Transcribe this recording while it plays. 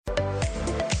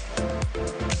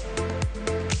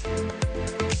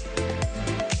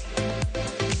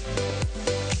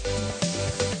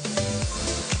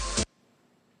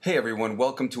Hey everyone,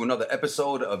 welcome to another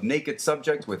episode of Naked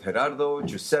Subject with Gerardo,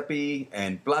 Giuseppe,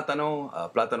 and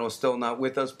Platano. Platano's still not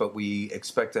with us, but we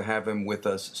expect to have him with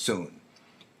us soon.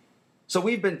 So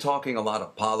we've been talking a lot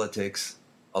of politics,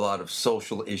 a lot of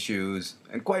social issues,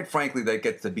 and quite frankly, that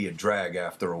gets to be a drag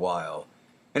after a while.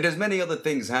 And there's many other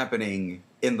things happening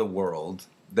in the world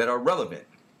that are relevant.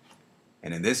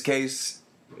 And in this case,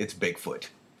 it's Bigfoot.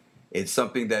 It's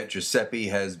something that Giuseppe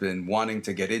has been wanting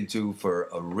to get into for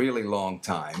a really long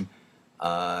time.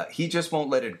 He just won't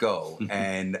let it go.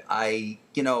 And I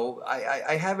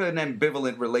have an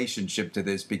ambivalent relationship to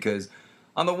this because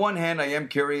on the one hand, I am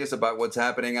curious about what's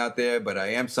happening out there, but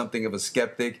I am something of a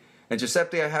skeptic. And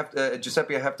Giuseppe, I have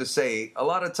to say, a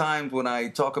lot of times when I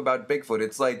talk about Bigfoot,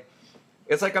 it's like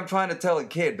I'm trying to tell a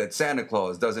kid that Santa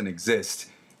Claus doesn't exist.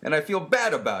 And I feel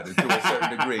bad about it to a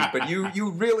certain degree. But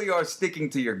you really are sticking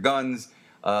to your guns.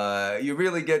 You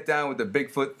really get down with the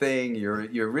Bigfoot thing.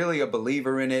 You're really a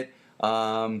believer in it.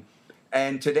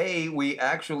 And today we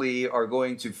actually are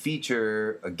going to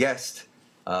feature a guest.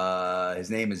 His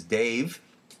name is Dave.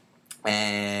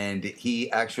 And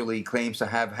he actually claims to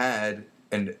have had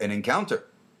an encounter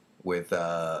with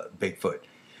Bigfoot.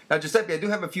 Now, Giuseppe, I do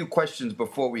have a few questions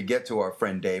before we get to our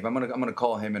friend Dave. I'm gonna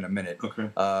call him in a minute.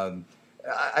 Okay.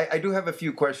 I do have a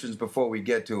few questions before we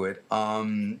get to it.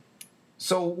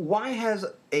 So why has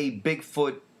a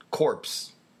Bigfoot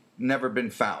corpse never been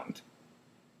found?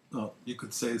 You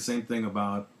could say the same thing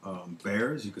about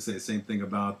bears. You could say the same thing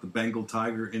about the Bengal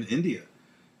tiger in India.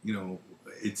 You know,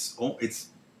 it's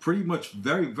pretty much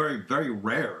very, very, very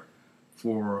rare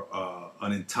for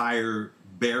an entire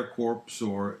bear corpse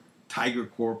or tiger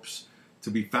corpse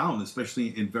to be found, especially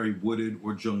in very wooded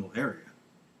or jungle area.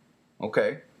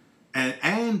 Okay. And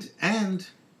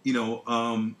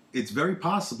it's very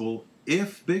possible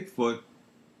if Bigfoot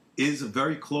is a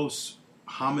very close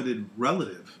hominid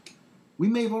relative, we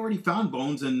may have already found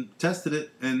bones and tested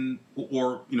it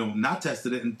or not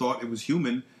tested it and thought it was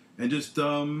human and just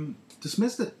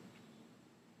dismissed it.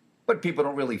 But people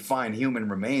don't really find human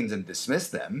remains and dismiss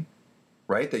them,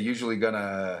 right? They're usually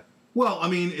gonna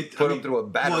put them through a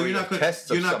battery of tests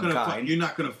of some kind. You're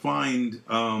not gonna find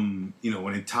an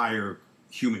entire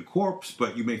human corpse,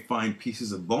 but you may find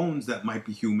pieces of bones that might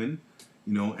be human,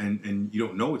 and you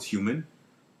don't know it's human,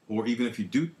 or even if you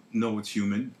do know it's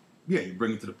human, you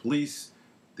bring it to the police.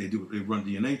 They run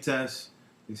DNA tests.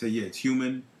 They say, it's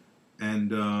human,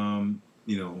 and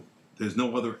there's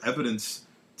no other evidence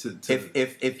to.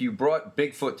 If you brought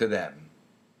Bigfoot to them,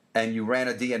 and you ran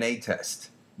a DNA test,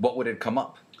 what would it come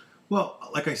up? Well,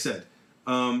 like I said,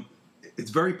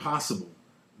 it's very possible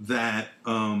that.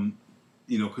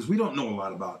 Because we don't know a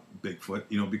lot about Bigfoot,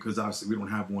 because obviously we don't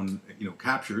have one,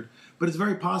 captured. But it's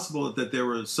very possible that there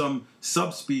were some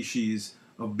subspecies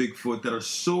of Bigfoot that are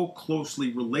so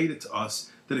closely related to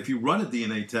us that if you run a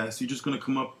DNA test, you're just going to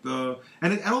come up.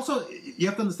 And also, you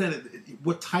have to understand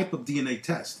what type of DNA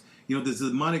test. There's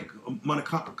the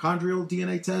mitochondrial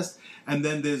DNA test, and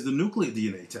then there's the nuclear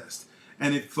DNA test.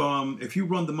 And if you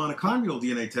run the mitochondrial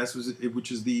DNA test,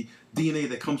 which is the DNA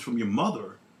that comes from your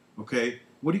mother, okay,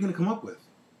 what are you going to come up with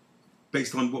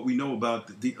based on what we know about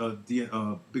the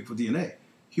Bigfoot DNA?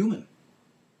 Human.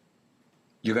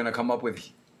 You're going to come up with...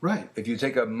 Right. If you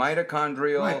take a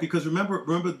mitochondrial... Right, because remember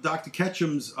Dr.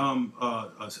 Ketchum's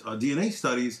DNA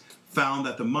studies found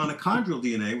that the mitochondrial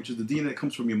DNA, which is the DNA that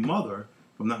comes from your mother,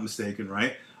 if I'm not mistaken,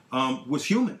 right, was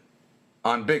human.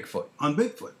 On Bigfoot. On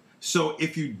Bigfoot. So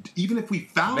even if we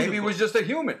found... Maybe it was just a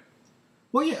human.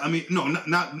 Well, yeah, I mean, no,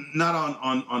 not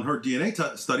on her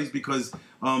DNA studies because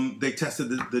they tested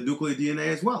the nuclear DNA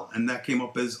as well, and that came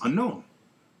up as unknown.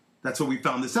 That's what we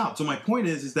found this out. So my point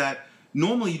is that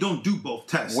normally you don't do both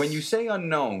tests. When you say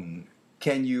unknown,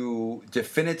 can you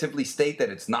definitively state that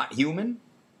it's not human?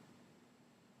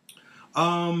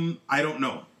 I don't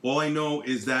know. All I know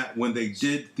is that when they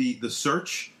did the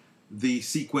search, the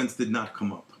sequence did not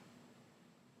come up.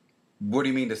 What do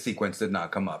you mean the sequence did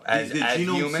not come up? As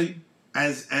human?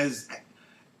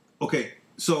 Okay,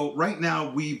 so right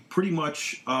now we pretty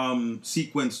much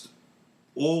sequenced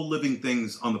all living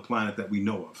things on the planet that we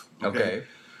know of. Okay.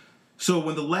 So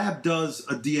when the lab does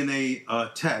a DNA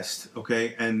test,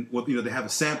 okay, and they have a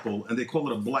sample and they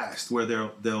call it a blast, where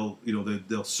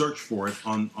they'll search for it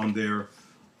on their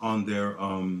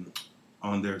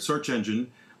search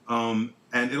engine, and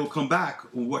it'll come back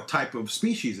what type of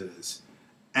species it is,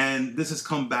 and this has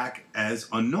come back as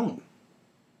unknown.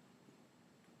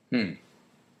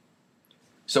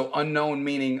 So unknown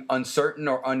meaning uncertain,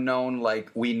 or unknown like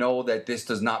we know that this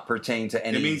does not pertain to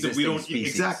any existing species? It means that we don't species.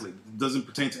 Exactly. It doesn't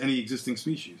pertain to any existing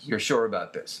species. You're sure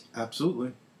about this?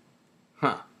 Absolutely.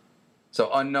 Huh.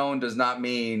 So unknown does not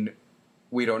mean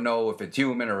We don't know if it's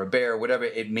human or a bear, whatever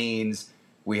it means.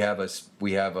 We have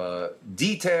a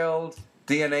detailed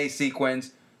DNA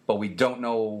sequence, but we don't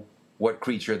know what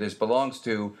creature this belongs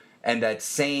to. And that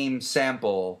same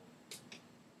sample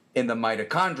in the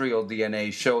mitochondrial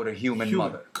DNA showed a human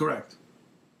mother. Correct.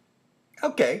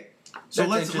 Okay. So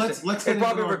That's let's it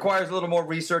probably requires a little more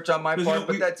research on my part,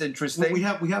 but that's interesting. We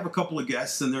have a couple of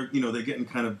guests, and they're getting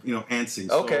kind of antsy.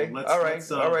 Okay,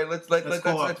 so all right. Let's make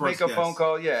a phone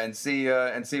call, and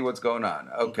see what's going on.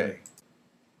 Okay.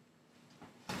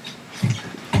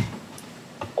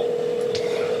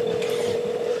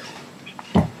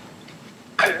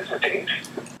 Hi, this is Dave.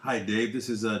 Hi, Dave. This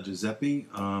is Giuseppe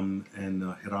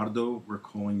and Gerardo. We're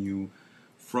calling you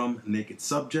from Naked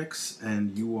Subjects,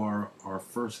 and you are our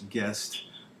first guest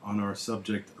on our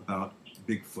subject about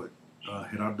Bigfoot.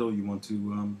 Gerardo, you want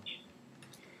to...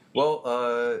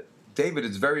 Well, David,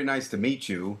 it's very nice to meet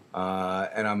you,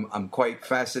 and I'm quite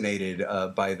fascinated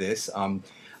by this. I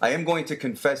am going to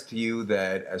confess to you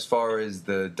that as far as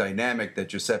the dynamic that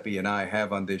Giuseppe and I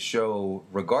have on this show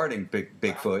regarding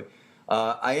Bigfoot,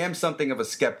 I am something of a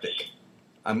skeptic.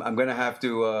 I'm going to have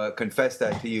to confess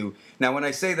that to you. Now, when I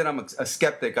say that I'm a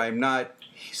skeptic, I'm not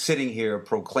sitting here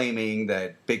proclaiming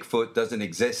that Bigfoot doesn't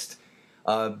exist,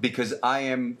 because I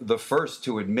am the first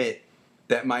to admit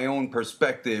that my own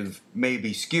perspective may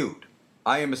be skewed.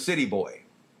 I am a city boy.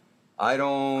 I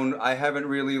haven't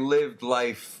really lived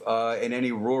life in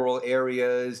any rural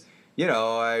areas.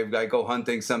 I go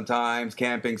hunting sometimes,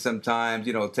 camping sometimes,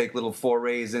 take little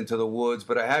forays into the woods,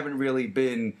 but I haven't really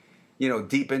been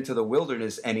deep into the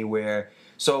wilderness anywhere.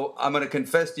 So I'm going to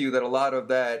confess to you that a lot of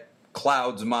that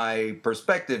clouds my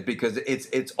perspective, because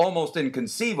it's almost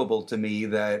inconceivable to me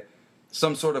that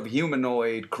some sort of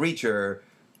humanoid creature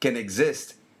can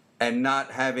exist and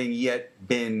not having yet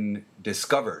been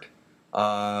discovered.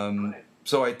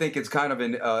 So I think it's kind of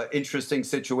an interesting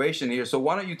situation here. So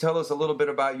why don't you tell us a little bit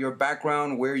about your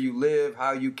background, where you live,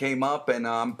 how you came up, and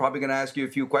I'm probably going to ask you a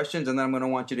few questions, and then I'm going to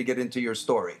want you to get into your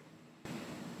story.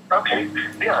 Okay.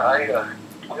 Yeah, I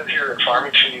live here in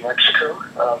Farmington, New Mexico.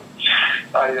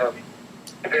 I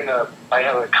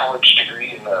have a college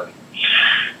degree in the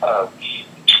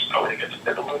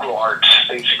liberal arts.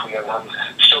 Basically, I'm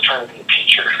still trying to be a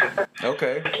teacher.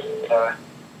 Okay.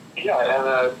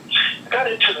 I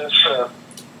got into this.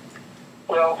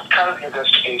 Kind of the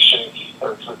investigation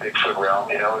of the Bigfoot realm.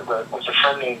 With a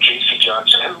friend named J.C.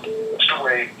 Johnson, who passed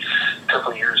away a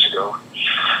couple of years ago.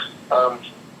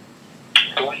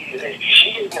 He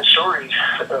gave me a story in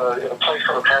a place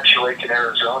called Apache Lake in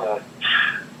Arizona.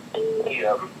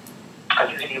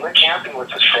 He went camping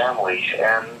with his family,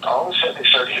 and all of a sudden they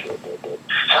started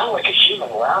sounded like a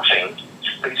human laughing.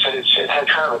 But he said it had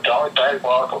kind of a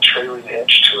diabolical trailing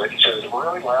edge to it. He said it was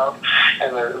really loud,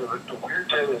 and the weird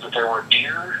thing is that there were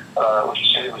deer.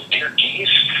 He said it was deer, geese,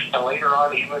 and later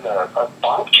on even a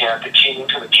bobcat that came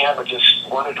into the camp and just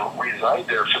wanted to reside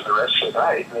there for the rest of the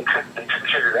night. And they couldn't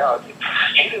figure it out.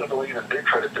 He didn't believe in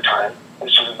Bigfoot at the time.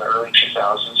 This was in the early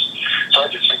 2000s. So I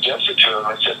just suggested to him.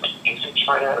 I said, "Do you think you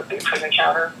might have a Bigfoot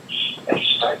encounter?" And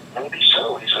he said, "Maybe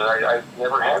so." He said, "I've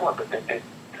never had one, but they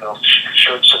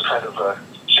showed some kind of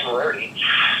similarity."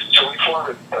 So we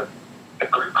formed a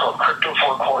group called Crypto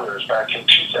Four Corners back in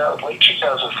late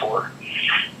 2004,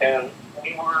 and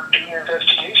we were doing an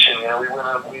investigation. We went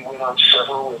on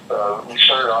several. We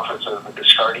started off as the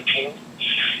Discardi team,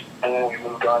 and then we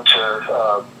moved on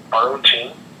to our own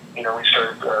team. We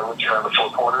started looking around the Four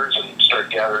Corners and started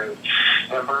gathering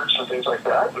members and things like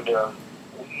that. And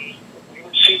we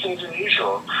would see things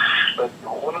unusual. But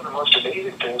one of the most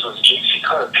amazing things was JC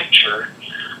caught a picture.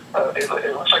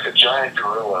 It looks like a giant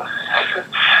gorilla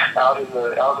out in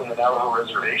the Navajo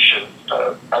reservation.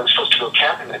 I was supposed to go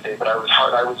camping that day, but I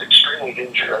was extremely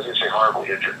injured. I was going to say horribly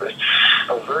injured, but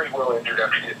I was very well injured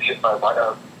after getting hit by a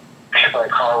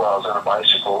car while I was on a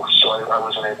bicycle, so I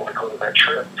wasn't able to go to that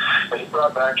trip. But he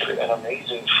brought back an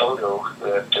amazing photo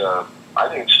that I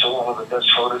think it's still one of the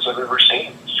best photos I've ever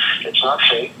seen. It's not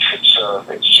fake.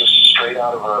 It's just straight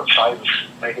out of a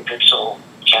 5-megapixel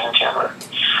Canon camera.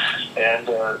 And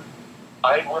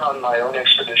I went on my own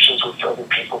expeditions with other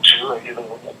people too. I even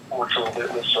worked a little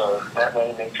bit with Matt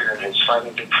Moneymaker and his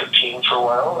Finding Bigfoot team for a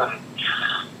while. And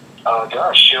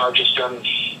I've just done.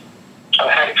 I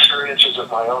had experiences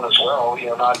of my own as well.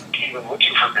 Not even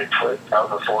looking for Bigfoot out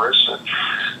in the forest. And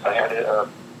I had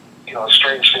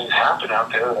strange things happen out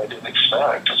there that I didn't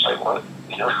expect. It's like, what?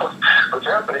 What's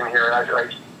happening here? And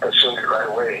I assumed it right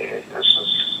away. This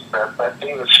is that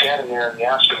thing that's standing there in the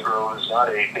aspen grove is not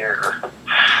a bear.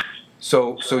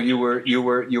 So you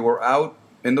were out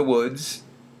in the woods,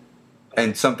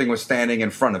 and something was standing in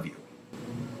front of you.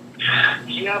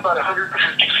 Yeah, about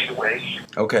 150 feet away.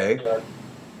 Okay.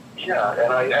 Yeah,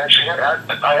 and I actually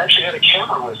had a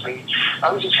camera with me.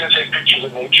 I was just going to take pictures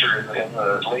of nature in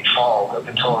the late fall up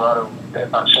in Colorado,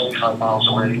 about 75 miles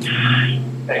away.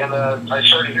 And I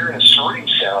started hearing a snorting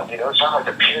sound. It sounded like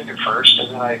a pig at first,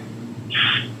 and then I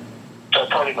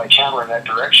pointed my camera in that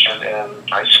direction, and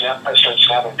I started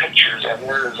snapping pictures, and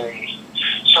there is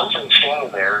something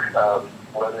standing there.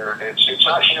 Whether it's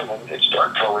not human, it's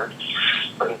dark colored,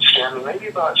 but it's standing maybe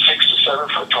about 6 to 7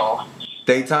 foot tall.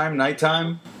 Daytime,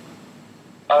 nighttime?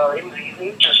 In the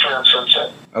evening, just around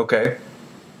sunset. Okay.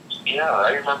 Yeah,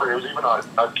 I remember it was even on.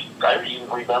 I even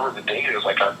remember the date. It was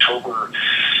like October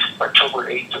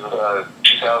 8th of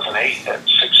 2008 at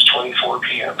 6:24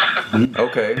 p.m.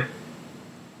 Okay.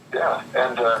 Yeah,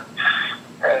 and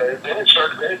then it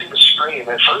started. Then it did a scream.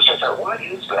 At first, I thought, "What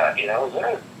is that?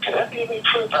 Can that be a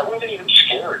Bigfoot?" I wasn't even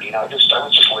scared. I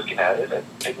was just looking at it.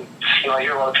 I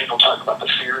hear a lot of people talk about the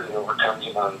fear that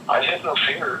overcomes them. I had no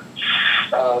fear.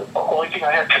 The only thing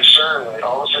I had concern with,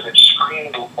 all of a sudden, it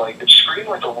screamed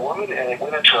like a woman, and it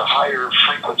went into a higher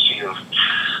frequency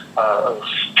of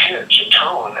pitch and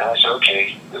tone. And I said,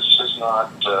 "Okay, this is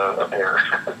not a bear."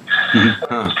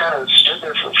 I just kind of stood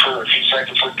there for a few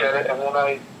seconds, looked at it, and then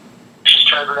I just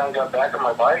turned around, got back on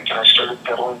my bike, and I started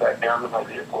pedaling back down to my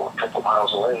vehicle a couple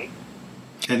miles away.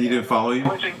 And he didn't follow you?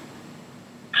 Well,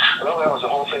 that was the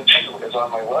whole thing too. It was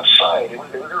on my left side. It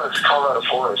was in the Colorado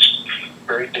forest,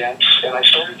 very dense, and I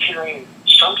started hearing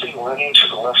something running to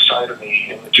the left side of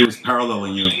me. It was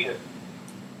paralleling you.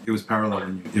 It was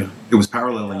paralleling you. Yeah. It was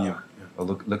paralleling you. Yeah. Oh,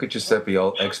 look at Giuseppe,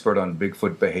 all expert on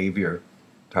Bigfoot behavior.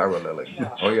 Paralleling. Yeah.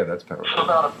 Oh, yeah, that's parallel. So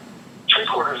about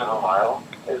 3/4 of a mile.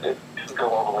 It didn't go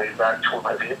all the way back to where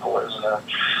my vehicle was. And,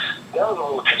 that was a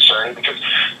little concerning because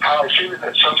how I figured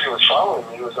that something was following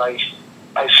me was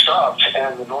I stopped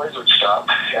and the noise would stop.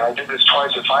 And I did this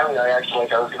twice, and finally I acted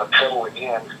like I was going to pedal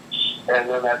again. And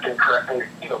then that thing correctly,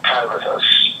 kind of a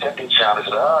stepping sound. I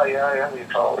said, "Oh, yeah, you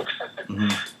call it."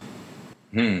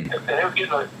 And it was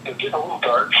getting a little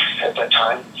dark at that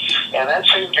time. And that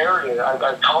same area,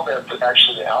 I called that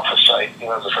actually the Alpha site,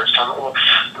 the first time. Well,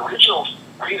 the original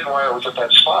reason why I was at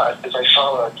that spot is I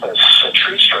saw a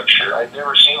tree structure. I'd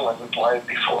never seen one live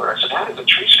before. I said, "That is a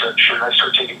tree structure," and I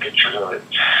started taking pictures of it.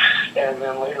 And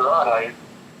then later on, I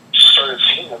started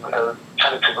seeing them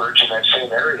kind of converge in that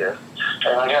same area.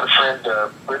 And I had a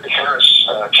friend, Linda Harris,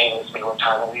 came with me one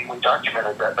time, and we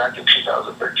documented that back in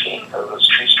 2013, of those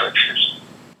tree structures.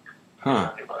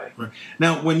 Huh. Right.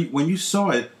 Now, when you saw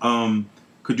it,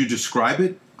 could you describe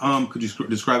it? Could you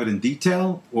describe it in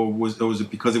detail, or was it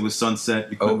because it was sunset?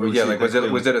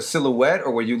 Was it a silhouette,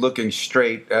 or were you looking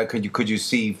straight? Could you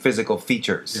see physical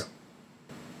features?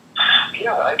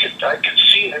 Yeah, I could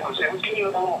see it. It was getting a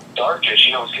little darkish.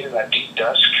 It was getting that deep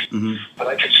dusk. Mm-hmm. But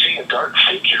I could see a dark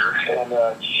figure, and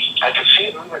I could see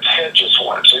it move its head just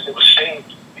once. It was staying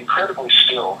incredibly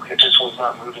still. It just was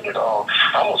not moving at all.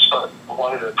 I almost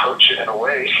wanted to approach it in a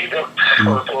way,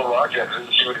 or throw a rock at it and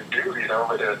see what it do,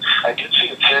 But I did see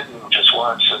its head move just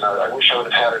once, and I wish I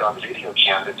would have had it on video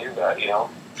cam to do that,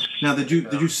 Now, did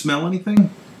you smell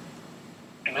anything?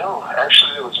 No,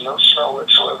 actually, there was no smell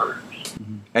whatsoever.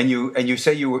 And you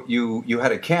say you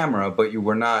had a camera, but you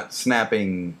were not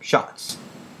snapping shots.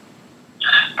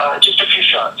 Just a few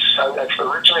shots.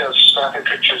 Originally, I was snapping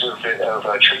pictures of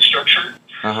a tree structure.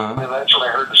 Uh-huh. And that's when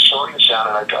I heard the snorting sound,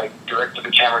 and I directed the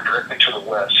camera directly to the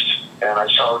west. And I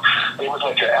saw it was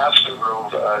like an aspen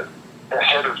grove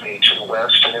ahead of me to the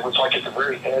west, and it was like at the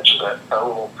very edge of that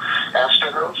little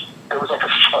aspen grove. It was like a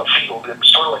field. It was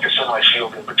sort of like a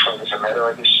semi-field in between. It's a meadow,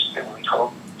 I guess it would be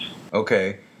called.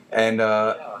 Okay. And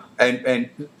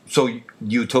so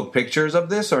you took pictures of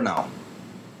this or no?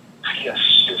 Yes.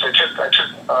 I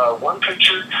took one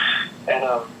picture, and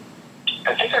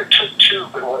I think I took two,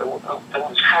 but it was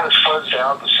kind of fuzzed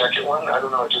out, the second one. I don't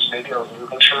know, maybe I was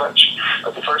moving too much.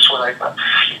 But the first one,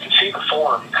 you could see the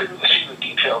form. You couldn't see the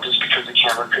detail just because the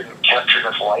camera couldn't capture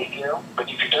enough light, But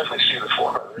you could definitely see the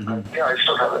form of it. Mm-hmm. Yeah, I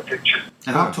still have that picture.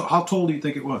 And how tall do you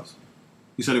think it was?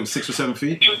 You said it was 6 or 7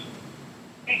 feet?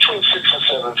 Between 6 and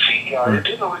 7 feet, yeah. Mm-hmm. It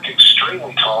didn't look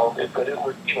extremely tall, but it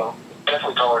looked,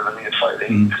 definitely taller than me at 5'8".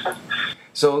 Mm-hmm.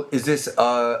 So is this,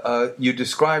 you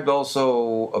described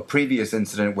also a previous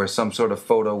incident where some sort of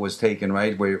photo was taken,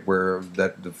 right? Where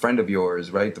that the friend of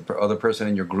yours, right? The other person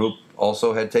in your group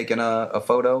also had taken a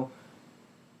photo?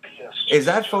 Yes. Is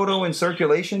that photo in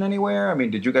circulation anywhere? I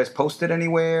mean, did you guys post it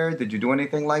anywhere? Did you do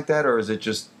anything like that? Or is it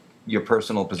just your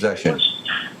personal possession?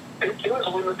 It was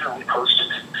literally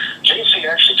posted. JC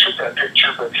actually took that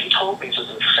picture, but he told me, he says,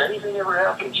 if anything ever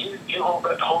happens, you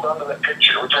hold on to that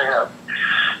picture, which I have.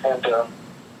 And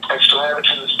I still have it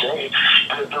to this day.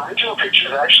 The original picture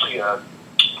is actually a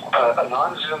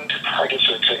non-zoomed, I guess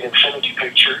it's an infinity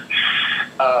picture.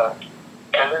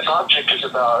 And this object is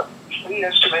we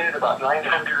estimated about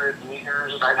 900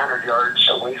 meters, 900 yards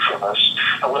away from us.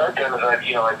 And what I've done is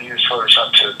I've used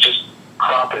Photoshop to just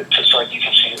crop it just like you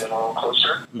can see it in a little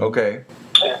closer. Okay.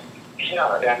 And,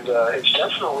 it's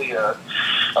definitely a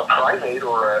primate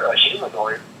or a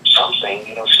humanoid something,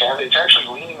 standing. It's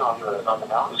actually leaning on the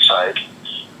mountainside.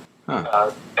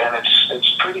 Huh. And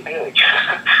it's pretty big.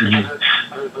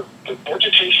 The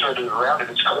vegetation around it,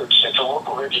 it's a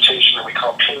local vegetation that we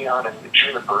call pinyon and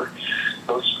juniper.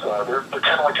 Those they're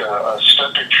kind of like a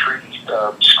stunted tree,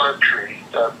 scrub tree.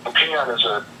 The pinyon is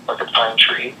like a pine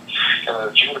tree, and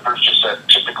the juniper is just that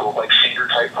typical like cedar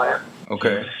type plant.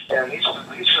 Okay. And these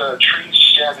trees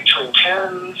stand between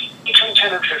 10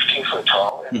 and 15 foot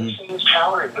tall, and this thing is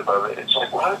towering above it. It's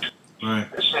like, what? Right.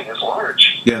 This thing is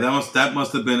large. Yeah, that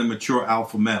must have been a mature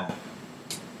alpha male.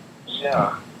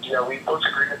 Yeah, we both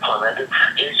agreed upon that.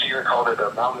 JC even called it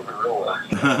a mountain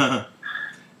gorilla.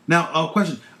 Now,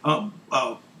 question.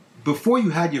 Before you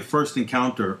had your first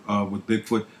encounter with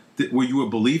Bigfoot, were you a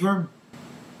believer?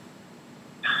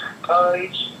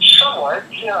 Somewhat,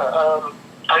 yeah.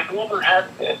 I never had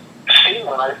seen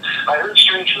one. I heard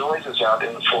strange noises out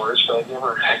in the forest, but I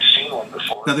never had seen one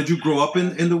before. Now, did you grow up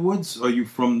in the woods? Are you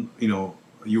from, are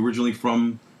you originally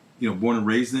from, born and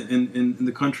raised in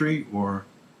the country, or?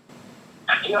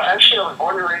 Actually, I was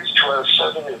born and raised till I was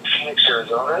 7 in Phoenix,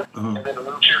 Arizona, and then I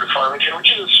moved here to Farmington,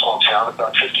 which is a small town,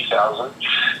 about 50,000.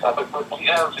 But we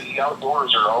have the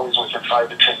outdoors are always within 5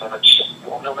 to 10 minutes,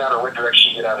 no matter what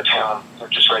direction you get out of town. They're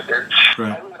just right there.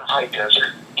 Right. I live in a high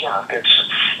desert. Yeah,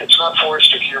 it's not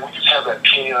forested here. We just have that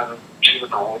pinyon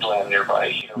juniper woodland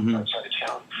nearby, outside of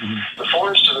town. The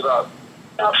forest is about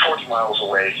 40 miles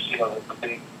away, the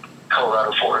big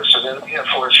Colorado forest. And then we have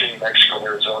forests here in New Mexico and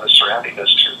Arizona surrounding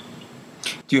us, too.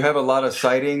 Do you have a lot of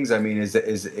sightings? I mean,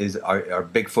 are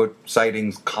Bigfoot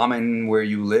sightings common where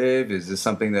you live? Is this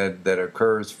something that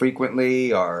occurs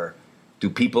frequently, or do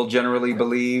people generally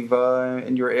believe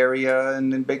in your area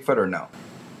and in Bigfoot, or no?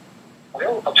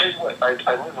 Well, I'll tell you what. I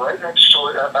live right next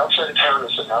door, outside of town.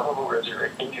 Is the Navajo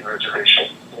Indian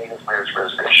Reservation, Native American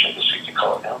Reservation, as we can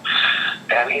call it now.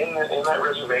 And in that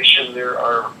reservation, there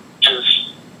are just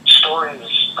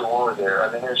stories galore there.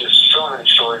 I mean, there's just so many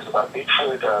stories about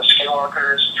Bigfoot,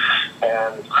 skinwalkers,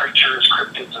 and creatures,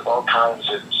 cryptids of all kinds.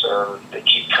 They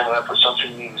keep coming up with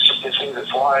something new. Things that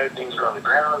fly, things that are on the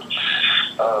ground.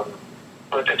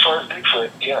 But as far as Bigfoot,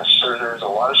 yes, there's a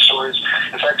lot of stories.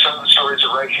 In fact, some of the stories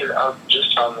are right here out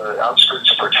just on the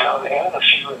outskirts of our town, and a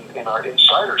few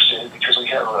inside our city, because we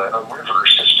have a river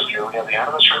system here. We have the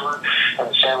Animas River and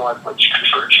the San Juan, which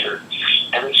converge here.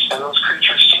 And those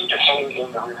creatures seem to hang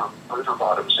in the river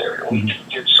bottoms there. And we do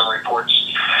get some reports.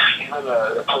 Even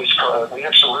a place called, we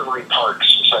have some riverine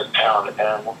parks inside town,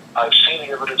 and I've seen the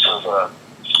evidence of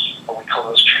what we call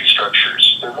those tree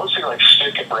structures. They're mostly like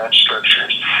stick and branch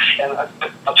structures. And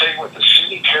I'll tell you what, the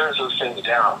city tears those things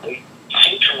down. They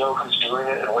seem to know who's doing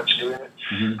it and what's doing it.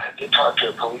 I did talk to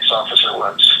a police officer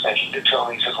once, and he did tell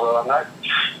me, he says,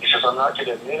 I'm not going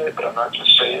to admit it, but I'm not going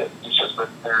to say it. He says, but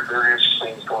there is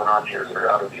things going on here that are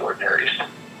out of the ordinary.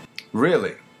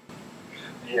 Really?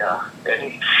 Yeah.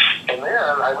 And then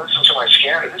I listened to my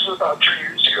scanner. This was about 3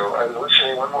 years ago. I was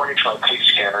listening one morning to my police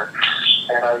scanner,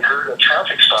 and I heard a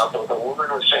traffic stop. The woman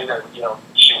was saying that,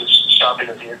 she was stopping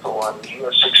a vehicle on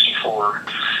US 64.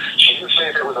 She didn't say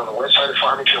if it was on the west side of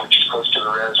Farmington, which is close to the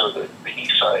res, or the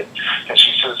east side. And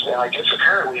she says, and I guess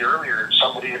apparently earlier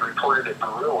somebody had reported a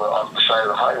gorilla off the side of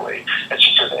the highway. And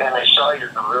she says, and I saw your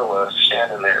gorilla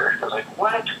standing there. I was like,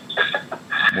 what?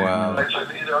 Wow. I said,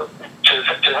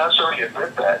 to have somebody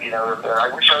admit that,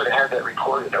 I wish I would have had that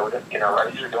recorded. I would have, I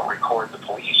usually don't record the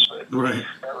police, but right.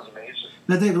 That was amazing.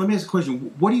 Now, David, let me ask a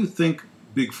question. What do you think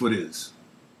Bigfoot is?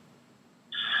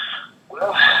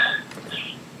 Well,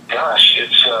 gosh,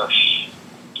 it's,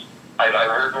 I've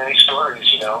heard many stories,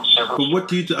 several. But what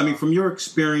do you, from your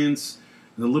experience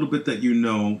and a little bit that you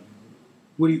know,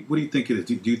 what do you think it is?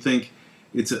 Do you think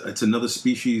it's another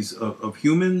species of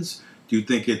humans? Do you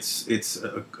think it's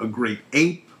a great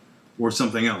ape or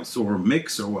something else, or a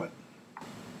mix, or what?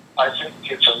 I think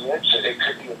it's a mix. It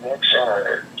could be a mix.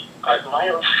 My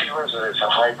own feeling is that it's a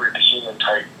hybrid human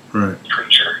type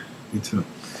creature. Me too.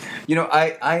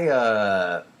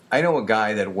 I know a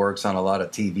guy that works on a lot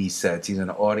of TV sets. He's an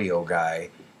audio guy,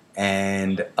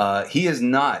 and he is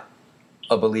not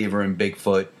a believer in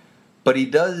Bigfoot, but he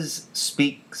does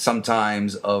speak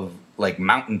sometimes of like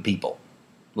mountain people.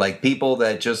 Like people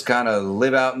that just kind of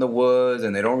live out in the woods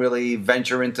and they don't really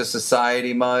venture into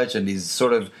society much, and he's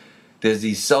sort of there's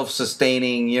these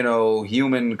self-sustaining,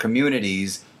 human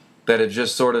communities that have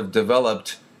just sort of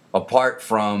developed apart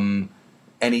from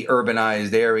any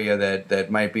urbanized area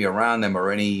that might be around them,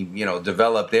 or any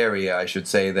developed area, I should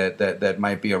say, that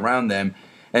might be around them.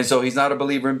 And so he's not a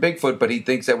believer in Bigfoot, but he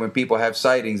thinks that when people have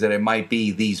sightings, that it might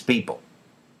be these people.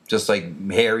 Just like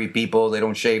hairy people, they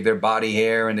don't shave their body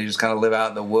hair, and they just kind of live out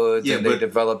in the woods, and they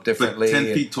develop differently. But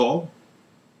 10 feet tall?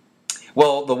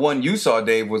 Well, the one you saw,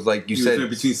 Dave, was like you said,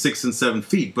 between 6 and 7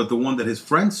 feet. But the one that his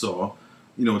friend saw,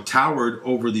 towered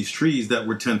over these trees that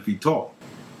were 10 feet tall.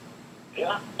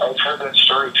 Yeah, I've heard that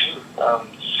story too.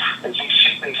 They've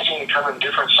seen it come in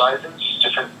different sizes,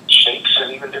 different shapes,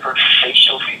 and even different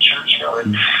facial features.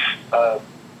 And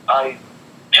I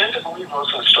tend to believe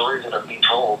most of the stories that have been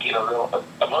told. And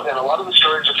a lot of the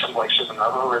stories are from like the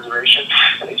Navajo reservation,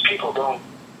 and these people don't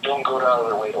go out of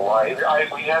their way to lie.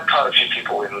 We have caught a few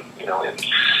people in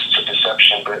some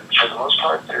deception, but for the most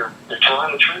part, they're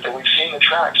telling the truth, and we've seen the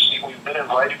tracks. We've been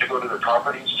invited to go to their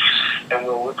properties, and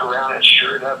we'll look around, and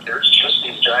sure enough, there's just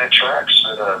these giant tracks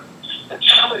that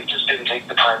somebody just didn't take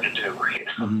the time to do.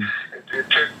 Mm-hmm.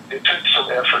 It took some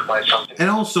effort by something. And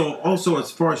also,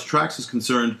 as far as tracks is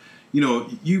concerned,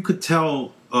 you could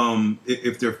tell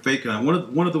if they're fake.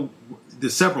 One of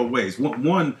there's several ways.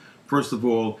 One, first of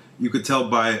all, you could tell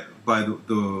by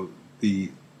the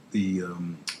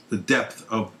depth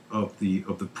of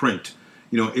the print.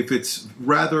 If it's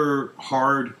rather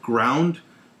hard ground,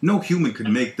 no human could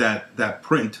make that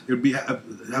print. It would have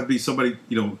to be somebody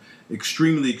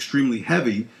extremely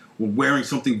heavy, or wearing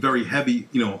something very heavy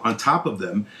on top of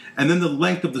them, and then the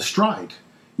length of the stride.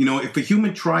 If a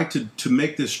human tried to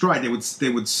make this stride, they would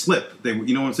slip. They would,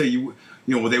 what I'm saying,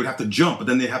 they would have to jump, but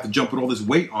then they'd have to jump with all this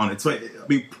weight on it. So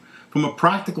from a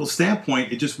practical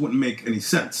standpoint, it just wouldn't make any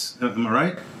sense. Am I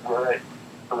right? Right.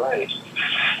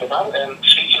 And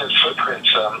speaking of footprints,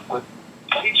 with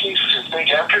cases, I think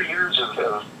after years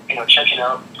of checking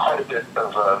out quite a bit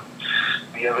of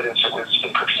the evidence that was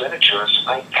been presented to us,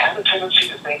 I have a tendency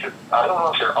to think that, I don't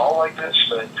know if they're all like this,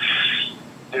 but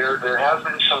there has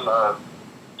been some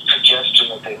suggestion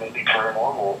that they may be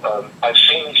paranormal. I've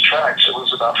seen these tracks. It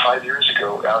was about 5 years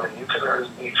ago out in Yucatan,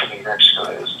 New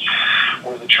Mexico,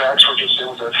 where the tracks were it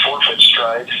was a 4-foot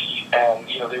stride, and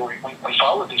we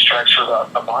followed these tracks for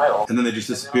about a mile. And then they just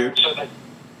disappeared?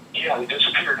 They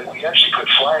disappeared. And we actually put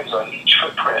flags on each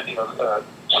footprint,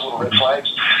 some little red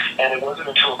flags, and it wasn't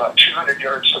until about 200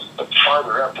 yards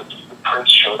farther up that the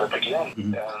prints showed up again.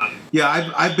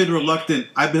 Mm-hmm. I've been reluctant.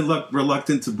 I've been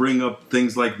reluctant to bring up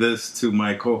things like this to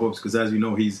my co-host because, as you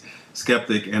know, he's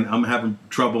skeptic, and I'm having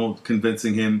trouble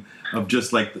convincing him of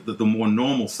just like the more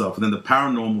normal stuff. And then the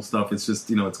paranormal stuff, it's just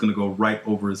it's going to go right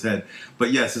over his head.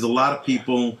 But yes, there's a lot of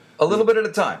people. A little bit at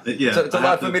a time. Yeah, it's a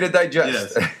lot for me to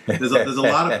digest. Yes. There's a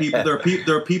lot of people.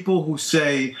 There are people who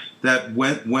say that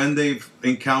when they've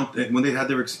encountered, when they had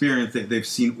their experience, they've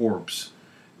seen orbs,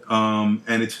 and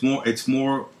it's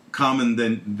more common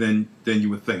than you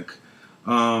would think.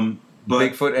 But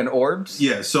Bigfoot and orbs.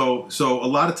 Yeah. So a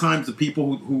lot of times the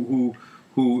people who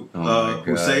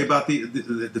say about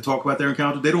the talk about their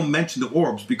encounter, they don't mention the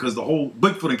orbs because the whole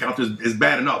Bigfoot encounter is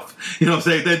bad enough. Then you're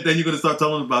going to start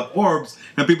telling them about orbs,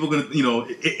 and people are going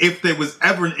to, if there was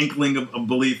ever an inkling of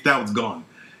belief, that was gone.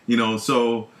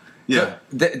 So yeah.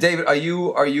 So, David, are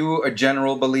you a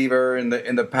general believer in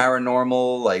the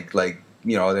paranormal? Like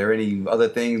are there any other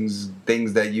things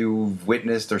that you've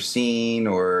witnessed or seen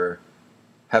or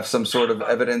have some sort of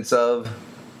evidence of?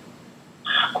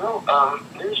 Well,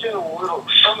 there's been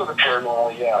some of the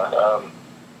paranormal, yeah.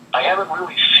 I haven't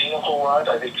really seen a whole lot.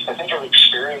 I think I've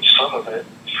experienced some of it,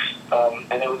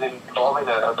 and it was involving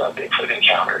a Bigfoot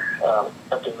encounter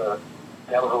up in the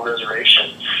Navajo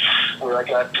reservation, where I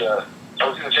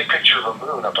was going to take a picture of a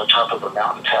moon up on top of a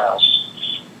mountain pass,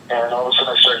 and all of a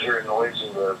sudden I started hearing noise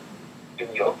in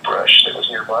the oak brush that was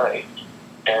nearby.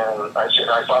 And I said,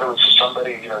 I thought it was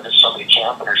somebody, just somebody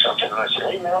camping or something. And I said,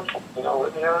 hey, man, let me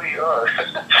know who you are.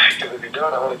 Because if you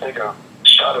don't, I'm going to take a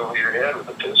shot over your head with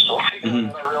a pistol. Mm-hmm.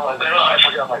 And I realized, I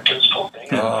forgot my pistol.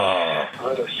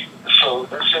 But, so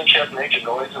this thing kept making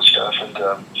noise and stuff. And,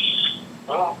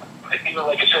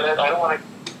 like I said, I don't want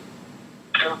to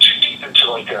go too deep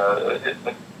into,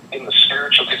 in the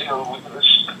spiritual, because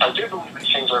I do believe these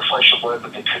things are flesh and blood,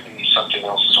 but they could be something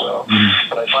else as well. Mm-hmm.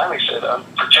 But I finally said, I'm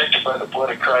protected by the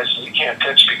blood of Christ, and you can't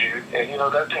touch me, dude.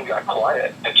 And that thing got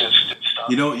quiet. It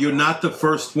stopped. You're not the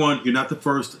first one. You're not the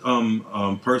first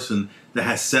person that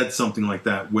has said something like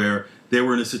that, where they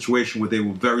were in a situation where they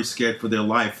were very scared for their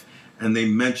life, and they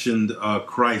mentioned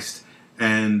Christ,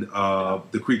 and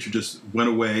the creature just went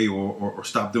away or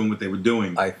stopped doing what they were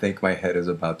doing. I think my head is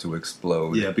about to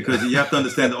explode. Yeah, because you have to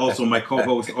understand that also my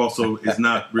co-host also is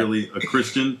not really a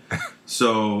Christian,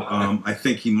 so I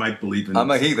think he might believe in. I'm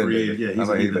a heathen. Yeah, he's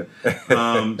a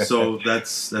heathen. So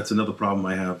that's another problem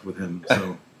I have with him.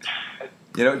 So.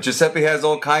 You know, Giuseppe has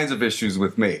all kinds of issues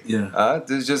with me. Yeah.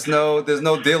 There's no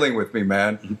dealing with me,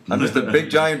 man. I'm just a big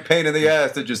giant pain in the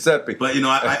ass to Giuseppe. But you know,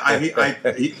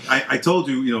 I told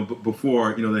you, you know,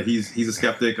 before, you know, that he's a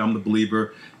skeptic. I'm the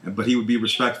believer, but he would be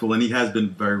respectful, and he has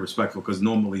been very respectful because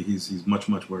normally he's much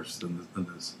worse than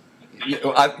this.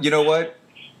 You know what?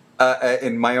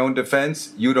 In my own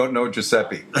defense, you don't know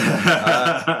Giuseppe.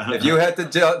 If you had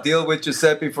to deal with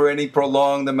Giuseppe for any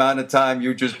prolonged amount of time,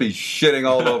 you'd just be shitting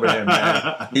all over him,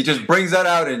 man. He just brings that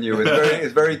out in you.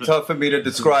 It's very tough for me to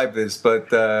describe this, but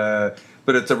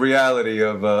it's a reality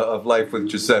of life with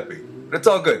Giuseppe. But it's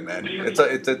all good, man.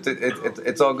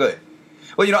 It's all good.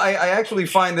 Well, you know, I actually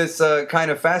find this kind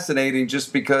of fascinating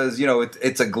just because, you know,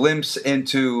 it's a glimpse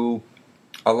into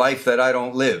a life that I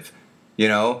don't live, you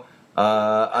know.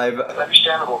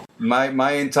 Understandable.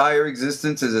 My entire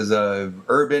existence is as a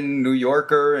urban New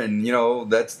Yorker, and you know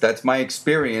that's my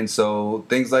experience. So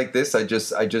things like this, I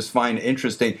just find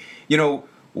interesting. You know,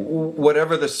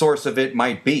 whatever the source of it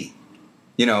might be.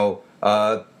 You know,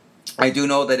 I do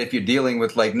know that if you're dealing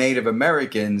with like Native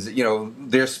Americans, you know,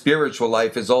 their spiritual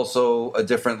life is also a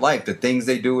different life. The things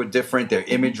they do are different. Their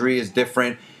imagery is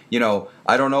different. You know,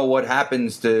 I don't know what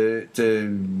happens to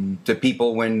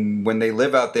people when they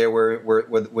live out there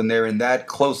when they're in that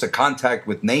close a contact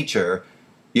with nature.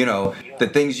 You know, the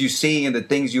things you see and the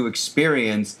things you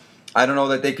experience. I don't know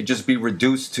that they could just be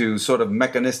reduced to sort of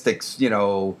mechanistic, you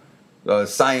know,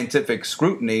 scientific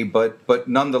scrutiny. But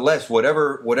nonetheless,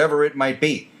 whatever it might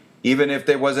be, even if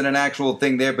there wasn't an actual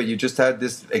thing there, but you just had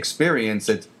this experience,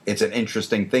 it's an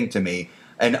interesting thing to me.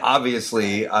 And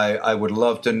obviously, I would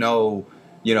love to know.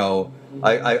 You know,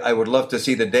 I would love to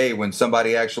see the day when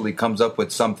somebody actually comes up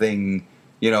with something,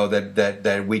 you know,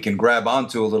 that we can grab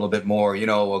onto a little bit more, you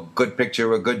know, a good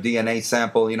picture, a good DNA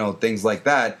sample, you know, things like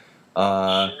that,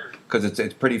 because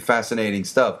it's pretty fascinating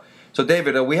stuff. So,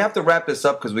 David, we have to wrap this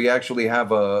up because we actually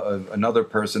have another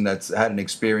person that's had an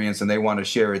experience and they want to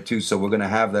share it too, so we're going to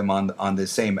have them on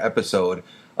this same episode.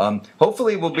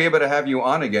 Hopefully we'll be able to have you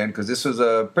on again because this was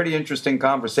a pretty interesting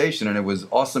conversation and it was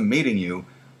awesome meeting you.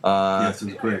 Yes, it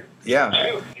was great.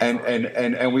 Yeah,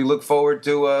 and we look forward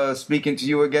to speaking to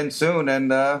you again soon, and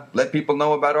let people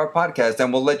know about our podcast,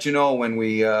 and we'll let you know when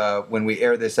we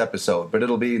air this episode, but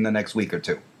it'll be in the next week or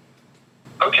two.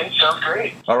 Okay, sounds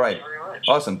great. All right, Thank you very much.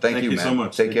 awesome. Thank you, man. So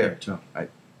much. Take care. Ciao.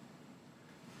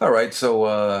 All right,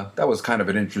 so that was kind of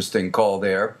an interesting call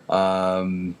there.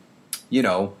 You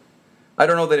know, I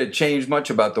don't know that it changed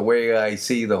much about the way I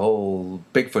see the whole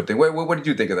Bigfoot thing. What did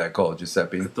you think of that call,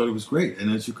 Giuseppe? I thought it was great.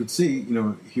 And as you could see, you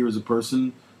know, here is a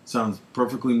person, sounds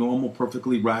perfectly normal,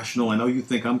 perfectly rational. I know you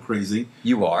think I'm crazy.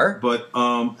 You are? But,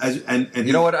 and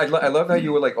you know what? I love how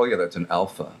you were like, oh, yeah, that's an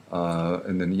alpha.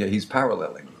 And then, yeah, he's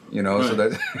paralleling. You know,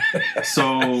 right.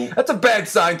 So that's a bad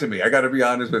sign to me. I got to be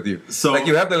honest with you. So, like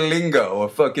you have the lingo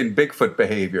of fucking Bigfoot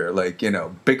behavior, like, you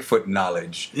know, Bigfoot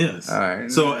knowledge. Yes. All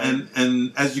right. So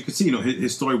and as you can see, you know,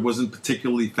 his story wasn't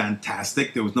particularly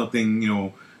fantastic. There was nothing, you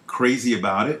know, crazy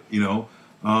about it. You know,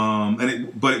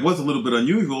 but it was a little bit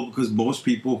unusual because most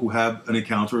people who have an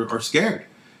encounter are scared.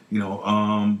 You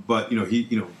know, but you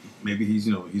know maybe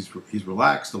he's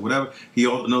relaxed or whatever.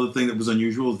 Another thing that was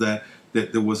unusual is that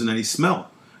there wasn't any smell.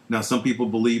 Now, some people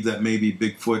believe that maybe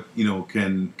Bigfoot, you know,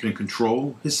 can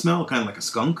control his smell, kind of like a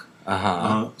skunk.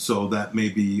 So that may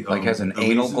be like has an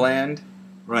anal reason. gland.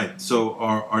 Right. So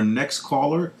our next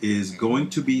caller is going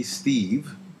to be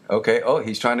Steve. Okay. Oh,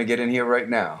 he's trying to get in here right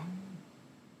now.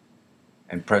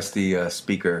 And press the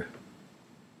speaker.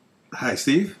 Hi,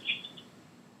 Steve.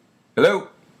 Hello.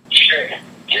 Sure.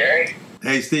 Gary?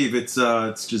 Hey, Steve. It's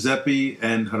Giuseppe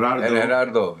and Gerardo. And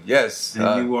Gerardo, yes.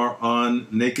 And you are on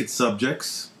Naked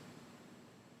Subjects.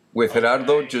 With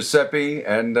Gerardo, Giuseppe,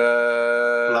 and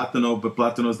Platano, but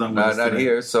Platano's not with us not today.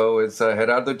 here. So it's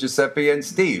Gerardo, Giuseppe, and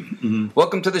Steve. Mm-hmm.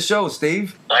 Welcome to the show,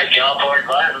 Steve. Thank y'all for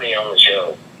inviting me on the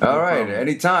show. All right,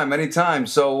 problem. anytime.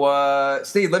 So,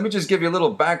 Steve, let me just give you a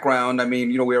little background. I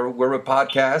mean, you know, we're a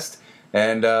podcast,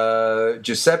 and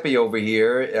Giuseppe over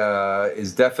here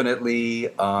is definitely.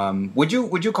 Would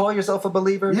you call yourself a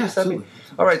believer, Yeah, Giuseppe? absolutely.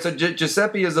 All right, so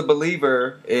Giuseppe is a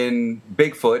believer in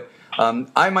Bigfoot.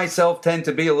 I myself tend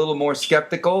to be a little more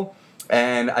skeptical,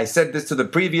 and I said this to the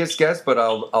previous guest, but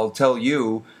I'll tell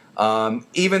you,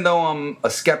 even though I'm a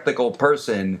skeptical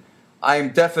person, I'm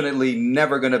definitely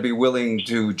never going to be willing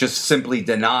to just simply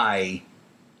deny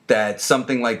that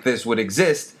something like this would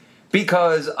exist,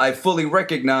 because I fully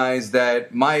recognize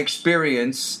that my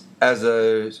experience as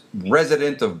a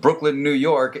resident of Brooklyn, New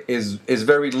York is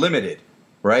very limited,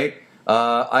 right?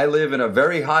 I live in a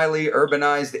very highly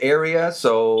urbanized area,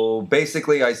 so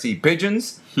basically I see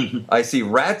pigeons, I see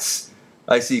rats,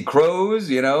 I see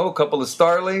crows, a couple of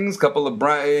starlings, a couple of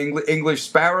English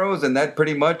sparrows, and that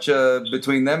pretty much,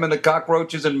 between them and the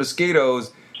cockroaches and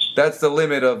mosquitoes, that's the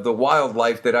limit of the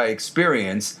wildlife that I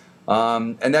experience,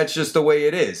 and that's just the way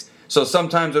it is. So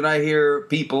sometimes when I hear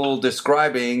people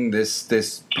describing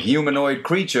this humanoid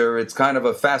creature, it's kind of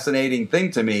a fascinating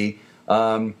thing to me,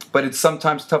 but it's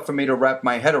sometimes tough for me to wrap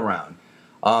my head around.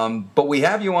 But we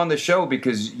have you on the show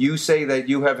because you say that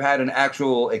you have had an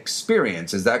actual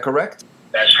experience. Is that correct?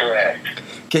 That's correct.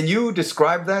 Can you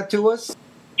describe that to us?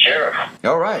 Sure.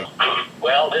 All right.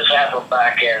 Well, this happened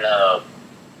back in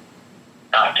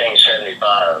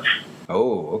 1975.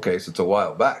 Oh, okay. So it's a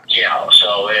while back. Yeah.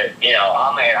 So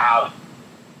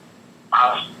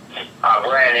I've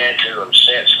ran into them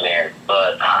since then,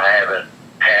 but I haven't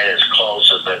had as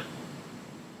close of an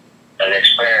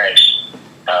experience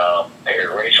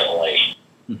here recently.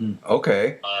 Mm-hmm.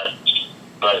 Okay.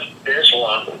 But this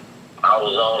one, I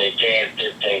was only 10,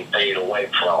 15 feet away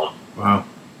from. Wow.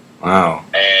 Wow.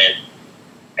 And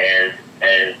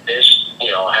this,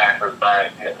 happened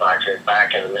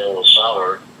back in the middle of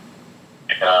summer.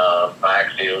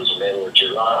 Back it was the middle of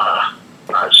July.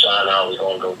 I decided I was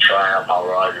going to go try out my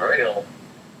rod and reel.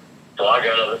 So I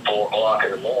got up at 4 o'clock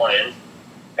in the morning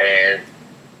and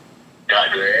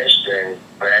got dressed and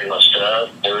grabbed my stuff,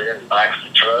 threw it in the back of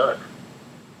the truck,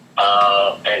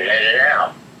 and headed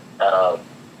out.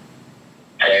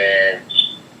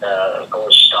 Of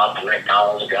course, stopped at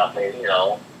McDonald's and got me,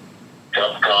 a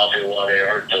cup of coffee,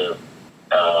 whatever, to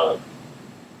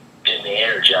get me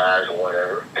energized or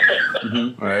whatever.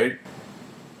 Mm-hmm. Right.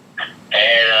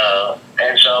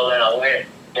 And so then I went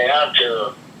down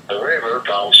to the river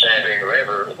called Sandy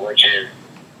River, which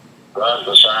runs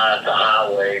beside the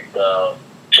highway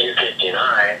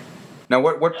 259. Now,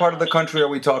 what part of the country are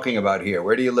we talking about here?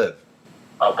 Where do you live?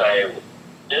 Okay,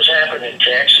 this happened in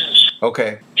Texas.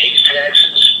 Okay. East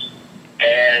Texas,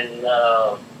 and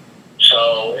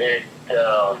so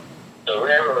the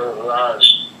river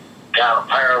runs kind of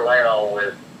parallel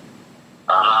with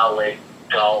a highway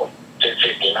called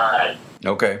 259.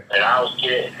 Okay. And I was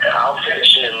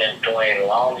fishing in between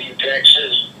Longview,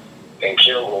 Texas, and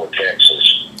Kilgore,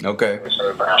 Texas. Okay.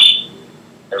 They're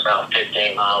about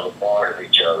 15 miles apart of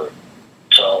each other.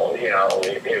 So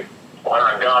when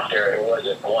I got there, it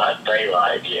wasn't quite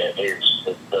daylight yet. It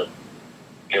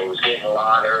was getting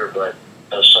lighter, but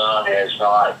the sun has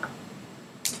not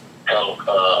come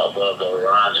above the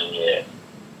horizon yet.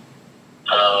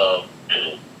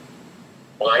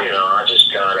 I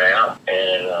just got out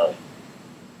and I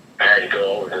had to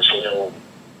go over this little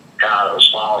kind of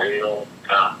small hill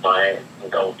type thing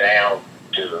and go down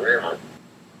to the river.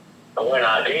 But when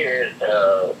I did,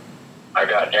 I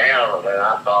got down and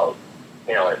I thought,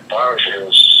 at first it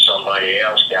was somebody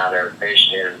else down there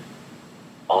fishing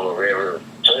on the river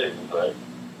too, but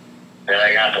then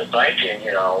I got to thinking,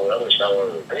 well, there's no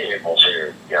other vehicles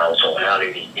here, so how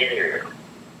did he get here?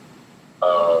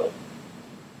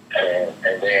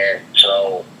 And then,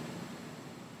 so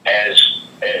as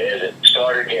it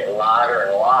started getting lighter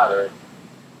and lighter,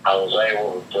 my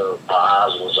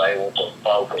eyes was able to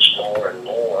focus more and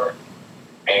more,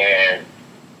 and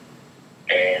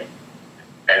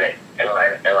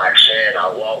like I said,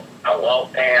 I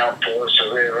walked down towards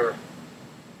the river,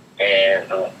 and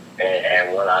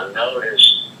what I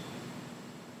noticed,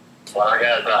 when I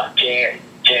got about 10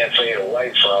 feet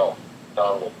away from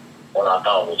what I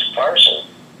thought was a person,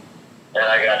 then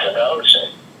I got to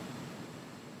noticing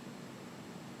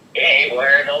he ain't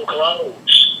wearing no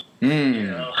clothes.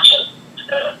 Mm.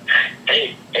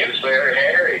 He was very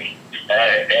hairy,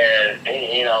 and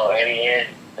he had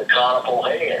the conical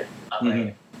head. I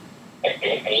mean,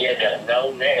 he had that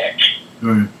no neck.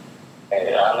 Right.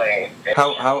 And I mean,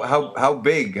 How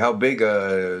big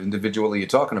individual are you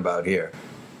talking about here?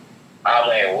 I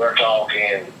mean, we're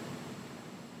talking.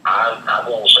 I'm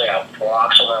going to say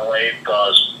approximately,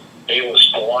 because he was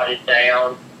squatted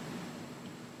down.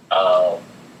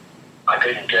 I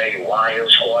couldn't tell you why he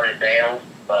was squatted down,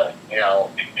 but he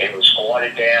was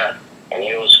squatted down and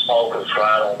he was focused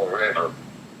right on the river.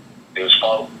 He was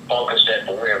focused at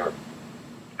the river.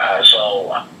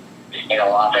 So I've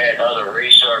had other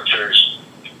researchers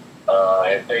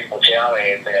and people tell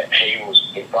me that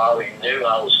he probably knew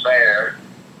I was there,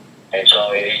 and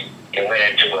so he went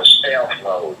into a stealth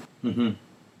mode. Mm-hmm.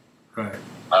 Right.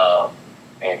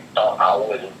 And thought I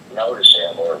wouldn't notice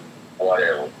him or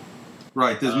whatever.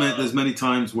 Right. There's many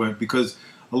times where, because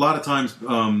a lot of times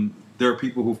there are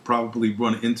people who've probably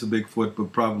run into Bigfoot,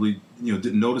 but probably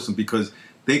didn't notice them because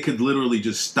they could literally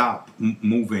just stop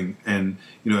moving, and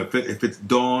if it's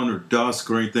dawn or dusk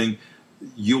or anything,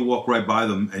 you'll walk right by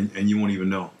them and you won't even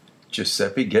know.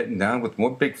 Giuseppe getting down with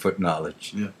more Bigfoot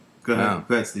knowledge. Yeah. Go ahead. Wow.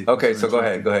 Go ahead, Steve. Okay, so go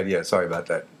ahead. Yeah, sorry about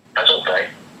that. That's okay.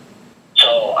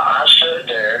 So I stood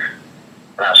there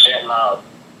and I set my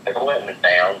equipment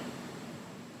down,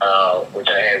 which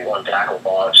I had one tackle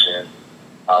box and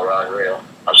a rod reel.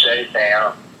 I set it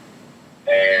down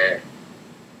and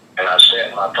I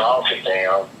set my coffee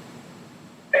down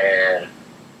and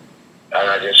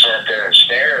I just sat there and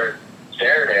stared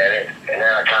at it, and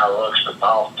then I kind of looked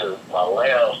off to my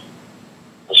left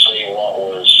to see what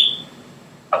was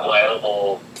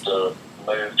available to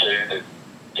move to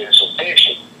do some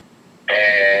fishing.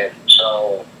 And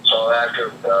so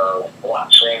after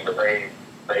what seemed to be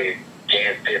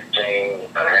 10, 15,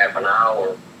 and a half an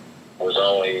hour was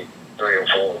only 3 or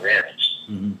 4 minutes.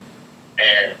 Mm-hmm.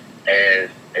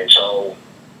 And so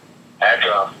after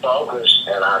I focused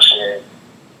and I said,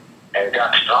 and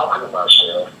got to talking to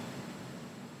myself,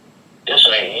 this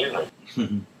ain't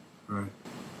human. Right.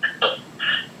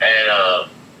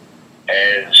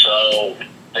 And so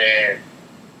then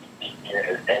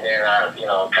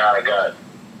I, kind of got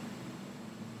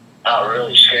not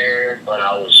really scared, but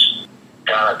I was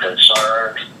kind of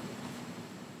concerned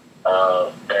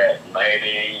that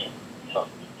maybe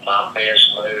my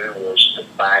best move was to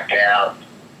back out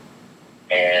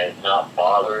and not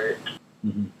bother it.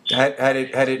 Mm-hmm.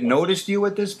 Had it noticed you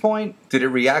at this point? Did it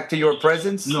react to your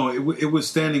presence? No, it was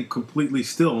standing completely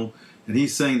still, and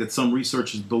he's saying that some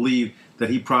researchers believe that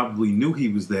he probably knew he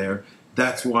was there.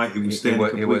 That's why it was standing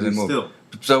completely still.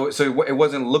 So it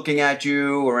wasn't looking at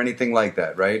you or anything like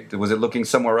that, right? Was it looking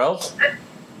somewhere else?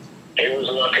 It was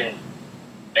looking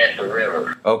at the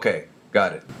river. Okay,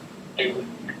 got it. It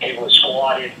was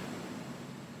squatted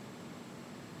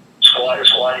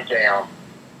down.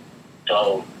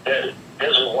 So this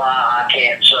is why I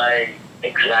can't say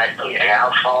exactly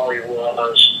how tall he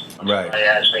was. Right. They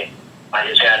asked me. I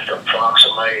just had to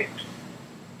approximate.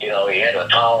 He had a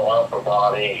tall upper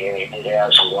body and he did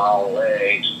have some long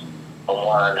legs, from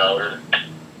what I noticed.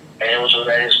 And it was with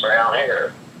his brown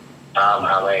hair.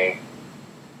 I mean,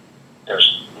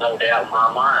 there's no doubt in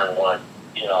my mind what,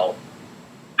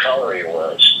 color he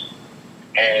was.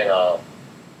 And,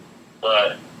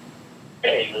 but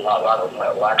he,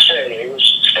 like I said, he was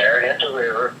staring at the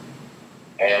river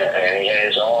and he had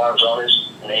his arms on his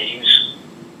knees.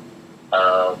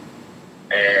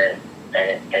 And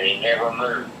he never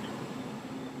moved.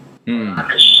 I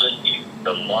could see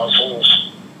the muscles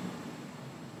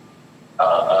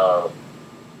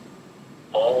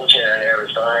bulging and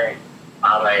everything.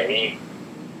 I mean,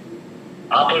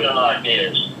 I'll put it like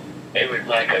this. He would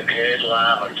make a good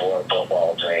lineman for a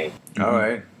football team. All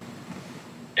right.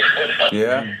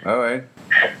 Yeah, all right.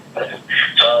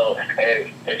 So,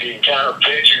 if you kind of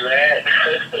picture that.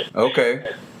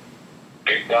 Okay.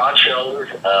 God-shouldered,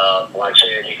 like I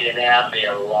said, he didn't have the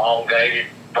elongated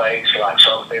face like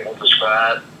some people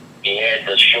describe. He had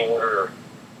the shorter,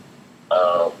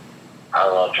 I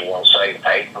don't know if you want to say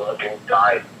ape-looking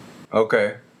type.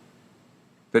 Okay.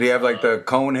 Did he have like the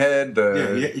cone head?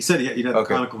 Yeah, he said he had a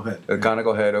conical head. A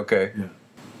conical head, okay. Yeah.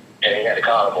 And he had a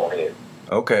conical head.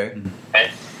 Okay.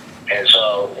 And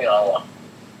so,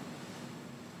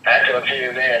 after a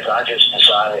few minutes, I just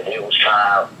decided it was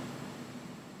time.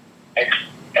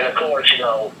 And of course,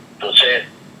 to set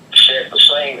the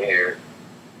scene here,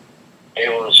 it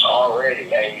was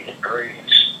already 80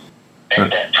 degrees at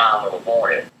that time of the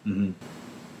morning. Mm-hmm.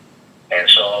 And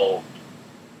so,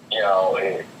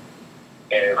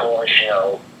 and of course,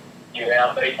 you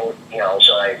have people,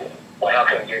 say, well, how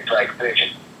come you take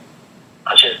pictures?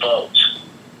 I said, folks,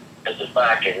 this is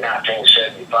back in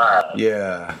 1975.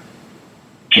 Yeah.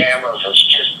 Cameras was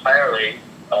just barely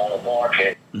on the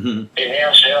market. Mm-hmm. Didn't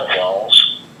have cell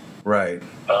phones. Right.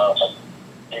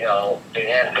 Didn't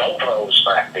have GoPros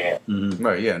back then. Mm-hmm.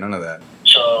 Right, yeah, none of that.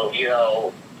 So, they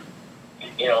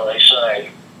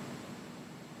say,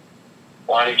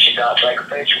 why did you not take a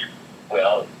picture?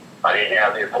 Well, I didn't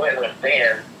have the equipment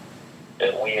then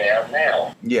that we have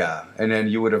now. Yeah, and then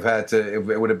you would have had to,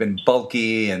 it would have been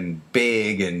bulky and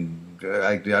big, and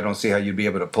I don't see how you'd be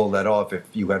able to pull that off if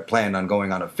you had planned on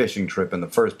going on a fishing trip in the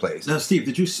first place. Now, Steve,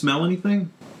 did you smell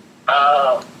anything?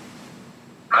 I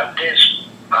did.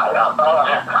 I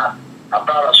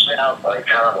thought I smelled like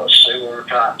kind of a sewer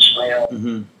type smell.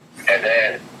 Mm-hmm. And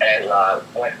then as I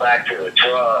went back to the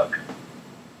truck,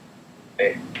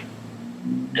 it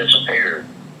disappeared.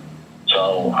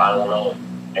 So I don't know.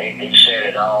 He set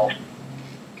it off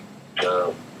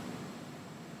to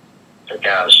kind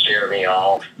of steer me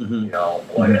off, Mm-hmm. you know,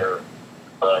 whatever.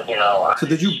 But you know, So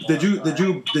did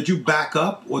you back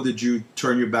up, or did you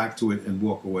turn your back to it and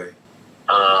walk away?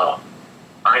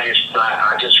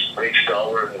 I just reached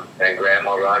over and grabbed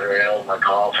my Roger Ale, my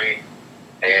coffee,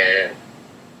 and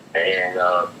kind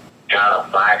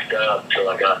of backed up till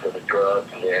I got to the truck,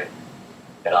 and then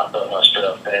I put my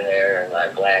stuff in there, and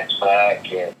I glanced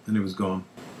back, and And it was gone.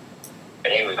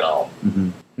 he was gone. Mm-hmm.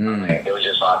 I mean, it was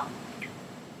just like,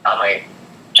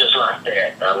 just like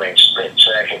that. I mean, split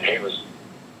second, he was.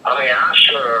 I mean, I'm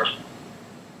sure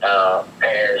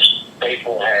as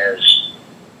people has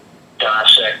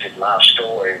dissected my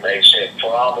story, they said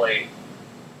probably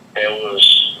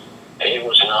he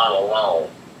was not alone,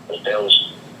 but there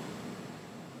was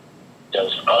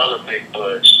other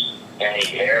Bigfoots in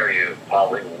the area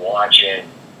probably watching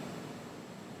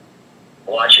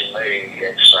me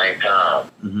at the same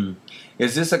time. Mm-hmm.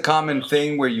 Is this a common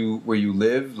thing where you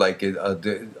live? Like, are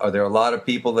there a lot of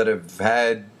people that have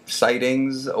had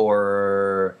sightings,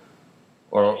 or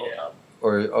Yeah.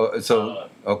 so?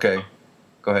 Okay,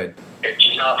 go ahead. If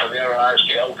you're not familiarized,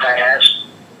 Joe Pass,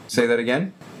 Say that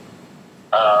again.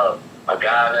 a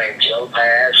guy named Joe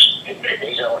Pass,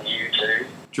 he's on YouTube.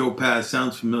 Joe Paz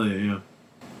sounds familiar. Yeah.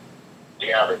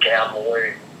 Yeah, the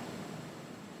cowboy.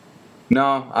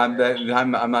 No, I'm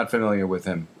not familiar with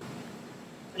him.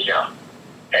 Yeah.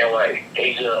 Anyway,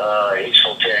 he's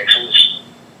from Texas.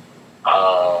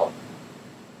 Of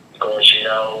course, you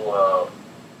know.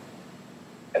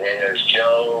 And then there's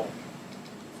Joe.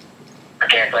 I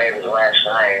can't think of his last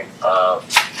name.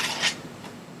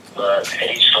 But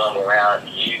he's from around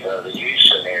the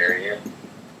Houston area,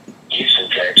 Houston,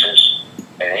 Texas,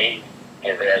 and he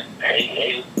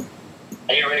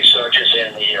researches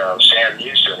in the Sam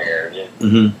Houston area.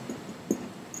 Mm-hmm.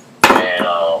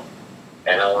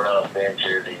 And I went up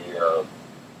into the,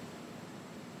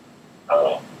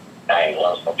 I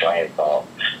lost my train of thought.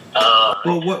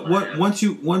 Well, what once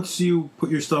you put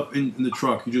your stuff in the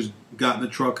truck, you just got in the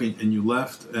truck and you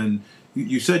left, and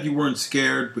you said you weren't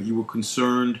scared, but you were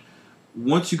concerned.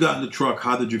 Once you got in the truck,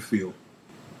 how did you feel?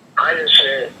 I just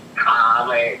said,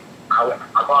 I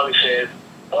probably said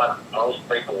what most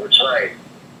people would say,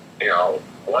 you know,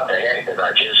 what the heck did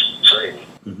I just see?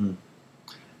 Mm-hmm.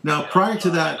 Now, prior to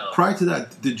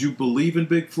that, did you believe in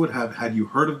Bigfoot? Had you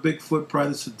heard of Bigfoot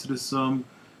prior to this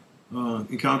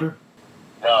encounter?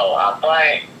 No, I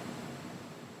think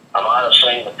I might have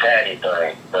seen the Patty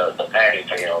thing, the Patty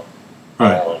film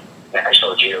on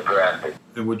National Geographic.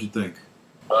 And what'd you think?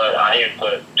 But I didn't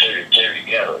put two to two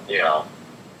together, you know.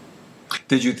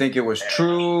 Did you think it was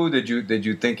true? Did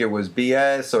you think it was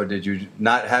BS, or did you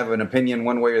not have an opinion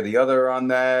one way or the other on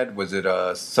that? Was it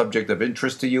a subject of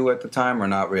interest to you at the time, or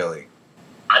not really?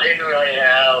 I didn't really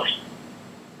have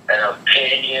an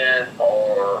opinion,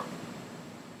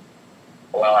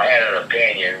 I had an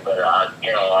opinion, but I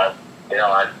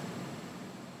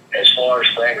as far as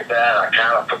things that, I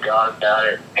kind of forgot about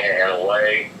it in a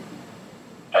way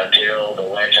until the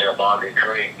legend of Bobby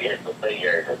Creek hit the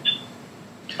theater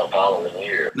the following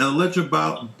year. Now, the legend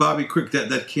about Bobby Creek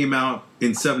that came out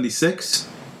in '76.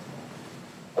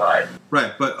 Right.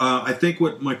 Right, but I think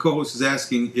what my co-host is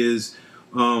asking is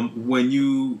when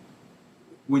you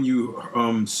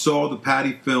saw the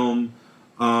Patty film,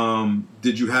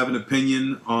 did you have an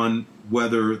opinion on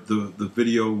whether the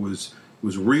video was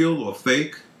real or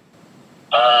fake?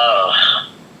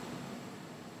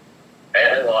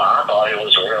 I thought it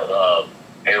was real.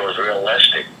 It was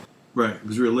realistic. Right, it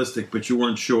was realistic, but you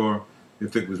weren't sure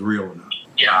if it was real or not.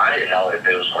 Yeah, I didn't know if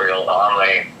it was real.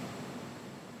 I mean,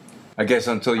 I guess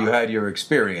until you had your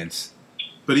experience.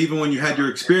 But even when you had your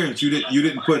experience, you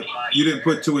didn't put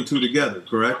two and two together,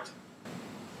 correct?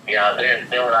 Yeah. Then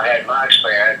when I had my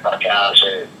experience, I kind of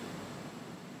said,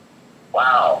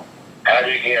 "Wow, how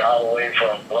did you get all the way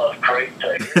from Bluff Creek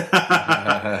to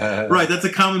here?" Right, that's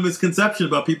a common misconception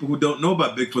about people who don't know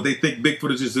about Bigfoot. They think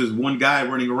Bigfoot is just this one guy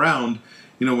running around,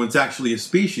 when it's actually a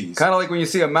species. Kind of like when you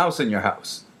see a mouse in your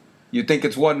house. You think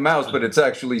it's one mouse, but it's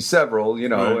actually several,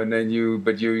 Right. and then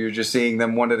you're just seeing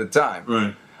them one at a time.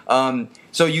 Right.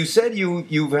 So you said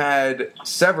you've had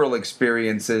several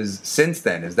experiences since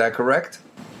then. Is that correct?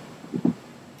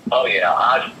 Oh yeah,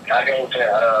 I go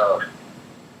to.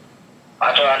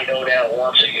 I try to go down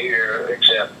once a year,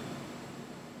 except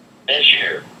this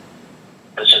year.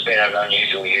 This has been an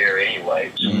unusual year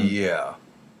anyway. Yeah,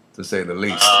 to say the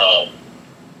least.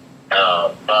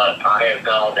 But I have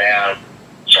gone down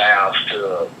south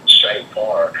to a state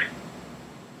park,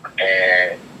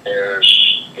 and there's,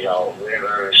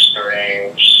 rivers,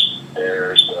 streams,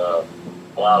 there's a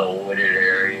lot of wooded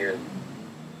areas,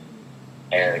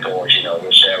 And of course, you know,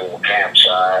 there's several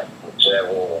campsites,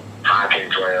 several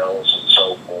hiking trails, and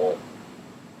so forth.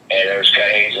 And there's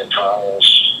caves and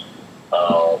tunnels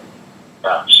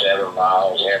about 7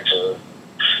 miles into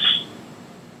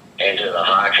the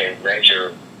hiking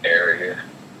nature area.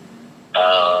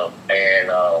 And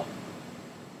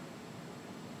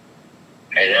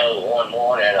that was one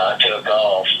morning I took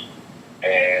off,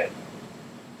 and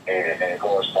of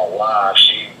course my wife,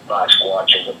 she likes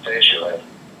watching the fishermen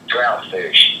trout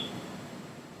fish.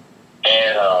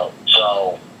 And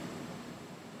so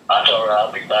I told her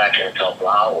I'll be back in a couple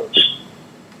hours.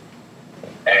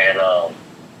 And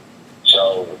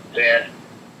so then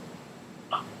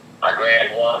I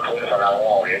grabbed one equipment I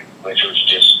wanted, which was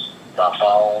just my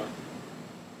phone,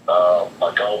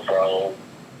 my GoPro,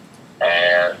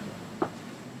 and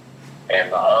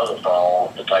my other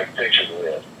phone to take pictures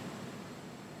with.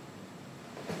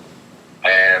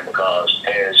 And because,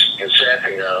 as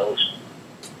Giuseppe knows,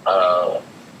 I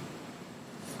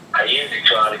usually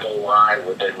try to go live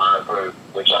within my group,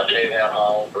 which I do have my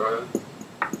own group,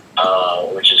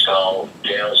 which is called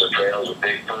Tales of Trails of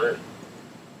Bigfoot,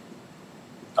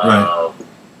 Right.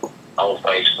 on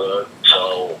Facebook.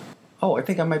 So Oh, I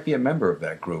think I might be a member of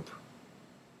that group.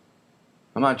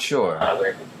 I'm not sure. I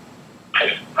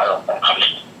don't know.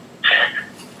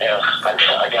 Yeah,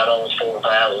 I got almost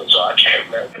 4,000, so I can't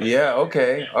remember. Yeah,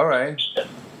 okay, all right.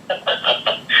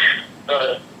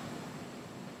 But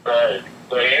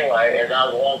anyway, as I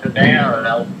was walking down, and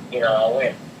I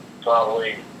went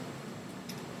probably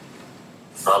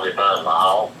about a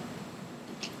mile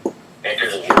into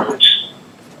the woods,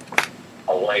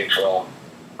 away from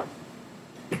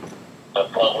the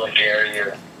public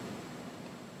area,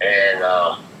 and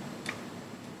of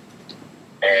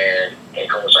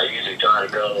course I usually try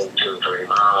to go 2 or 3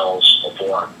 miles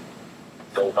before I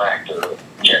go back to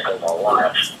check on my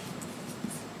wife.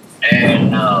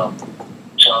 And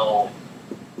so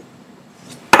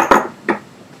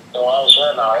all of a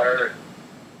sudden I heard,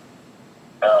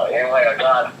 anyway, I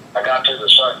got to the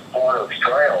certain point of the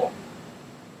trail,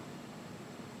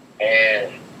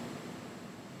 and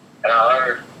I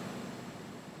heard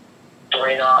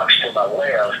 3 knocks to my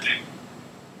left,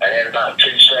 and then about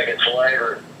 2 seconds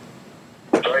later,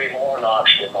 3 more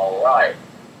knocks to my right.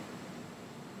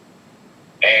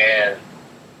 And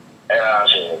I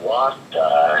said, what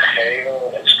the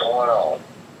hell is going on?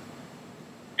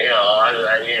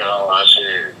 I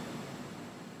said,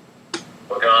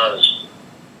 because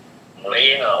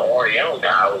me and the Oriental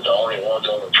guy was the only ones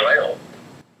on the trail.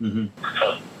 Mm-hmm.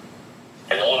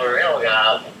 And the Oriental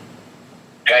guy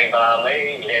came by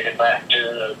me and headed back to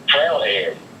the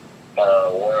trailhead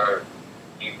where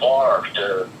he parked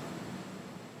to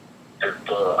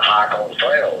hike on the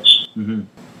trails. Mm-hmm.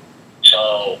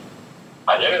 So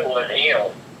I knew it wasn't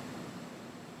him.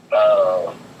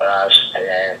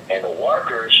 And the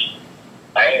workers,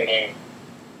 I ain't even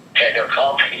had their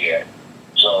coffee yet.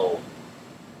 So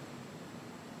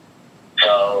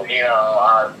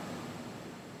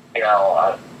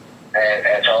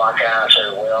and so I kind of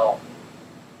said, well,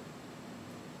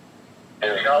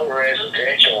 there's no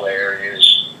residential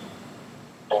areas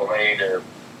for me to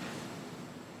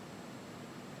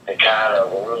kind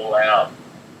of rule out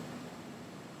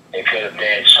it could have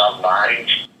been somebody.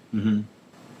 Mm-hmm.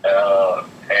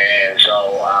 And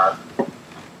so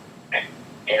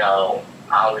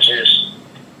I was just,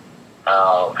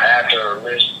 after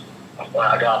this, when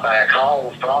I got back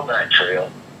home from that trip,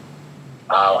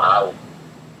 I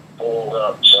pulled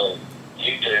up some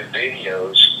YouTube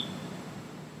videos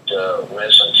to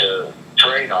listen to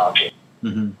tree knocking.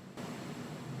 Mm-hmm.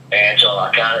 And so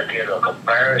I kind of did a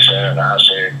comparison, and I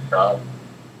said, I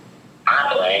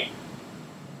think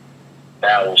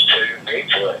that was 2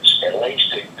 Bigfoots, at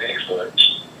least 2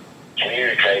 Bigfoots,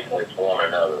 communicating with one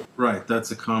another. Right.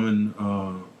 That's a common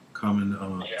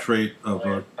trait of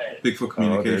Bigfoot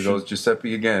communication. There goes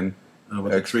Giuseppe again.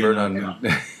 With the tree Expert knocking. on.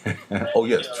 Oh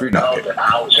yes, tree knocking.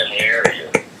 I was in the area.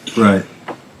 Right.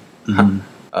 Mm-hmm.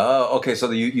 Okay,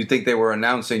 so you think they were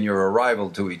announcing your arrival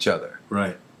to each other?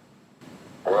 Right.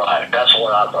 Right. That's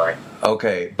what I think.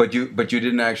 Okay, but you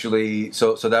didn't actually.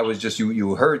 So that was just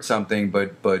you heard something,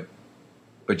 but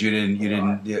you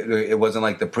didn't. It wasn't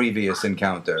like the previous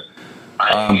encounter.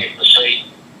 I didn't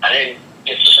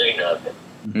get to see nothing.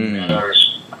 Mm.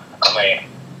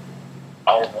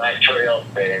 On that trip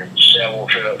and several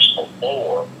trips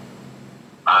before,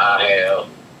 I have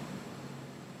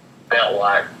felt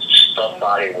like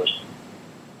somebody was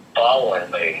following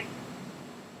me,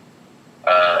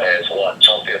 as what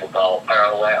some people call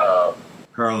parallel,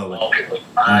 walking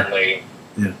behind me,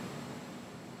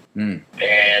 Mm.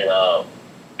 and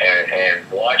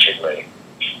watching me.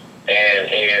 And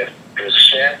if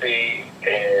Giuseppe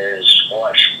has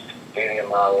watched any of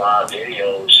my live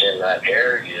videos in that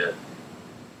area,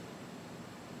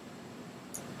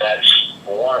 that's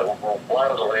one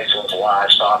of the reasons why I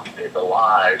stopped the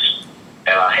lives,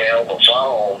 and I held the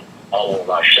phone over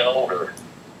my shoulder,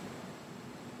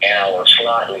 and I was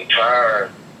slightly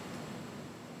turned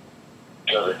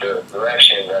to the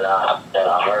direction that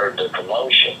I heard the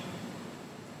commotion,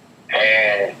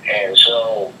 and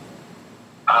so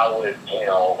I would,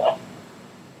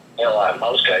 like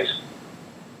most cases,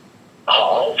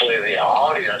 hopefully the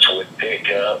audience would pick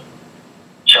up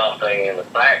something in the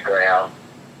background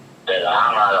that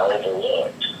I might have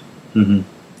overlooked. Mm-hmm.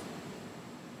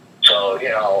 So,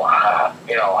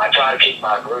 I try to keep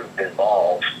my group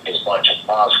involved as much as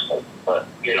possible, but,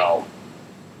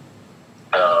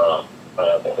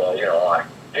 like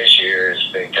this year has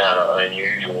been kind of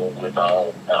unusual with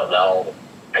all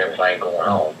everything going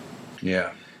on.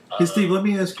 Yeah. Hey, Steve, let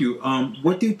me ask you,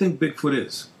 what do you think Bigfoot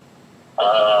is?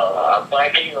 I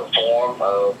think he's a form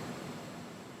of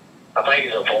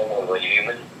a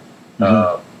human.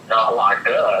 Mm-hmm. Not like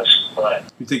us, but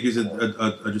You think he's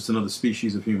just another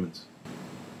species of humans?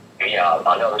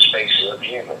 another species of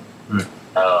human. Right.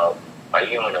 A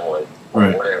humanoid.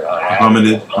 Right. Whatever. A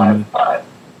hominid.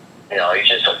 He's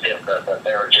just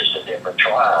they're just a different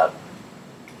tribe.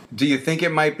 Do you think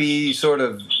it might be sort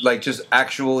of like just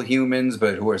actual humans,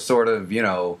 but who are sort of,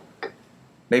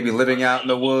 maybe living out in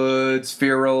the woods,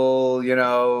 feral,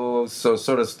 so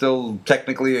sort of still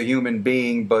technically a human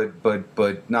being, but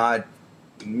not,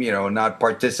 not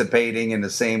participating in the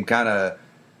same kind of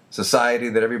society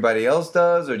that everybody else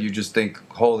does? Or do you just think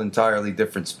whole entirely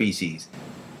different species?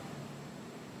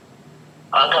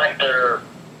 I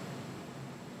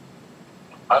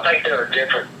think they're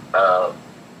different.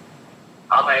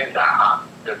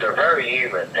 They're very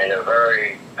human and they're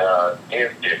very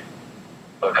gifted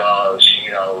because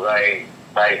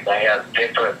they have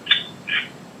different.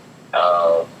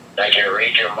 They can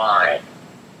read your mind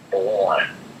for one.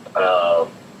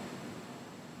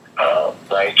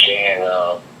 They can.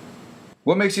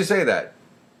 What makes you say that?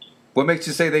 What makes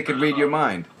you say they can read your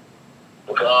mind?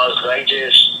 Because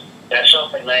that's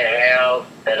something they have,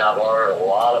 and I've heard a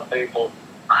lot of people.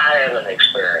 I haven't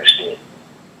experienced it,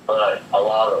 but a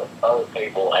lot of other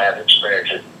people have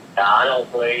experienced it. Now, I don't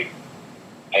believe,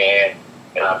 and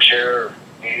I'm sure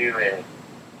you and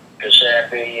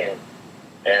Giuseppe and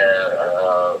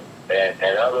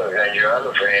your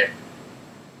other friend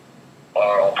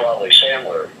are probably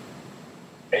similar.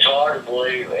 It's hard to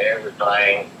believe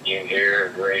everything you hear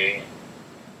and read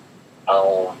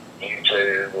on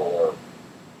YouTube or,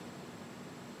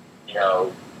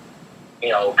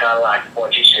 kind of like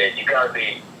what you said. You gotta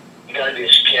be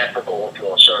skeptical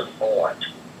to a certain point,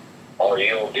 or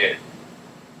you'll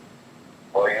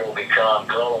become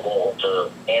gullible to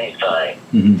anything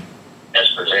Mm-hmm.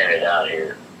 that's presented out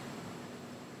here.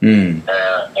 Mm.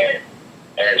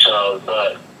 And so,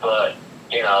 but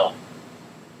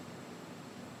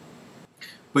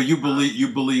But you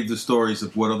believe the stories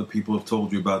of what other people have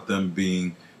told you about them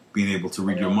being able to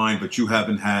read your mind, but you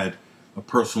haven't had a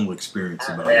personal experience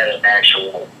I about had it. an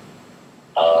actual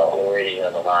reading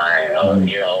of the mind.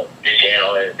 It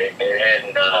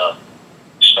hadn't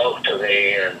spoke to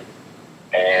me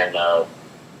and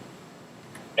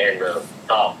the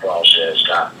thought process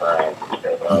type thing.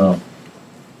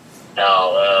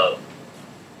 Now,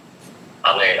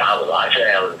 I would like to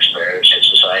have an experience just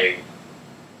to say,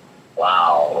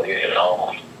 wow,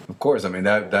 Of course,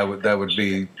 that would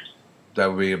be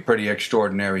a pretty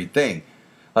extraordinary thing.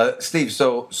 Steve,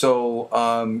 so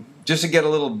just to get a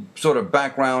little sort of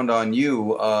background on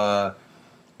you,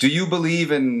 do you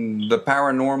believe in the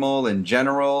paranormal in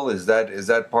general? Is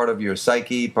that part of your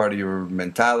psyche, part of your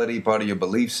mentality, part of your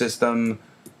belief system?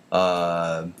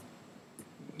 Are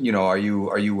you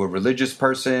a religious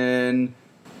person?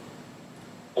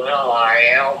 Well, I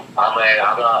am.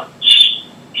 I'm not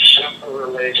super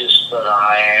religious, but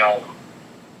I am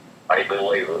a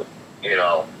believer.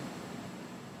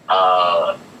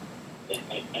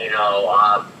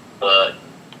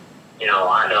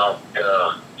 I don't.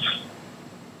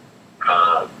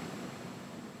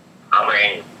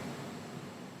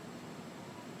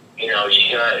 You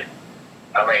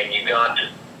got to,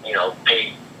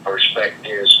 pick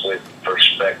perspectives with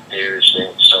perspectives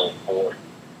and so forth.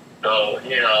 So,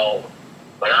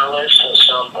 when I listen to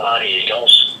somebody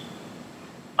else,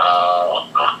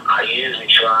 I usually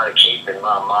try to keep in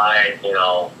my mind,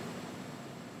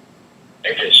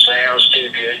 if it sounds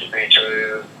too good to be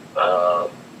true,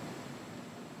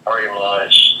 pretty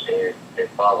much it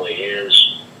probably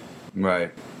is.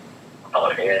 Right.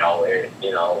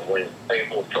 When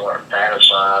people start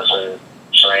fantasizing,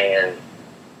 saying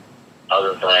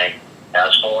other things,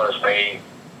 as far as me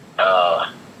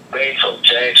being from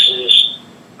Texas,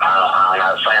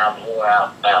 I found more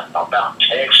out about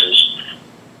Texas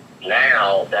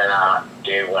now than I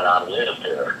did when I lived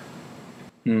there.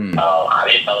 I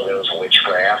didn't know there was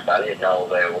witchcraft. I didn't know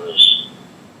there was,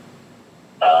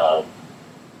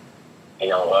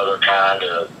 other kind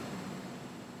of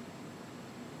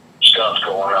stuff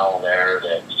going on there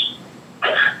that's,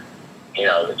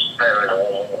 that's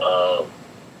paranormal.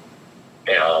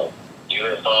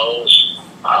 UFOs,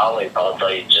 I only thought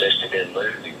they existed in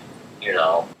movies,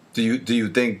 Do you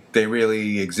think they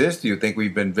really exist? Do you think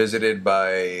we've been visited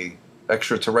by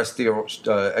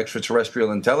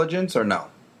extraterrestrial intelligence, or no?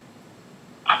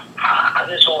 I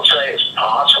just want to say it's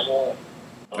possible.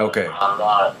 Okay. I'm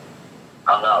not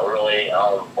really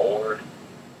on board.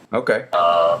 Okay.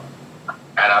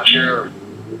 And I'm sure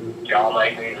y'all may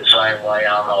be the same way.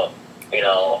 I'm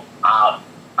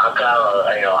kind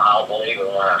of, I'll believe it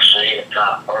when I see it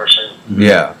type person.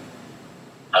 Yeah.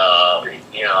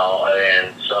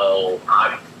 And so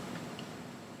I'm,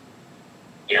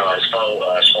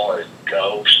 as far as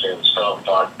ghosts and stuff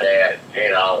like that,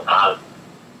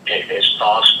 it's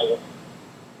possible.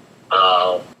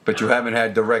 But you haven't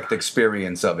had direct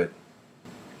experience of it.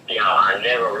 I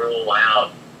never rule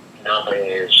out nothing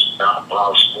is not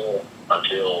possible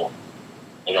until,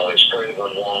 it's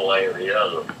proven one way or the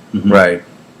other. Right.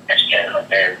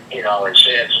 And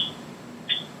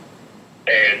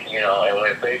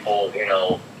when people,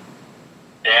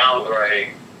 downgrade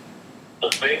the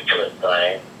Bigfoot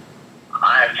thing,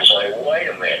 I have to say, wait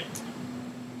a minute.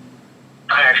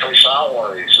 I actually saw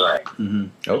one of these things.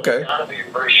 Okay. It's gotta be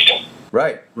real.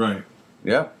 Right. Right.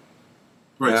 Yeah.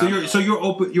 Right. Yeah. So you're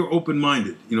open. You're open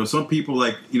minded. Some people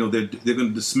they're going to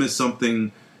dismiss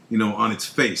something on its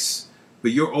face,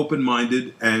 but you're open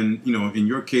minded, and in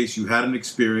your case you had an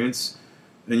experience,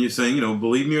 and you're saying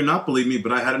believe me or not believe me,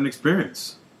 but I had an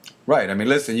experience. Right. I mean,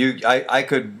 listen, I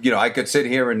could sit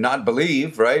here and not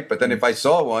believe, right? But then if I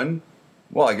saw one,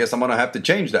 well, I guess I'm gonna have to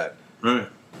change that. Right.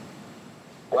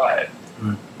 Right.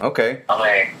 Okay. I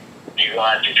mean, you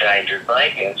have to change your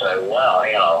thinking and say,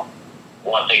 well,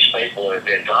 what these people have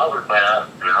been talking about,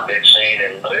 and I've been seeing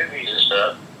in movies and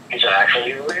stuff, is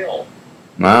actually real.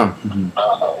 Wow.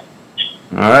 All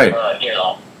right. But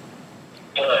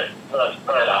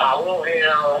I will,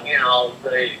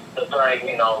 the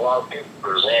thing, a lot of people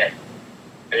present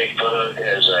Bigfoot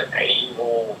as an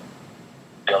evil,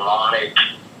 demonic,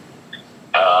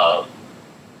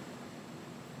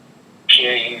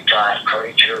 kill you type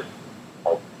creature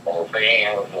or being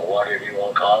or whatever you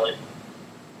want to call it.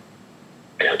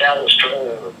 If that was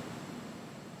true,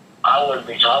 I wouldn't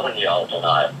be talking to y'all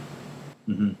tonight.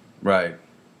 Right.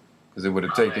 Because it would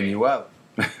have taken you out.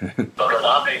 Because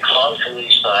I've been close to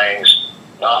these things,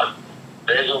 not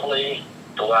visibly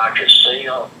to where I could see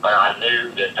them, but I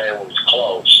knew that they was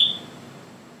close.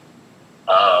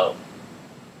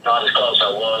 Not as close as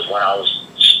I was when I was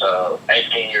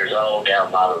 18 years old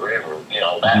down by the river.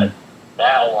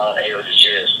 That one, it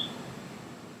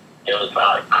was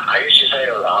about, I used to say I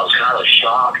was kind of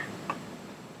shocked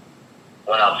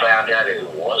when I found out it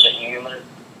wasn't human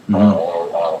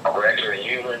or a regular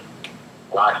human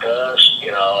like us.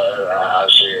 I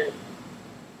said,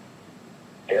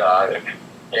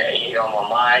 my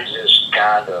mind just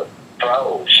kind of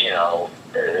froze,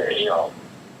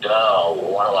 duh,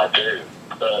 what do I do?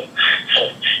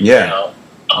 Yeah.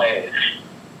 Do I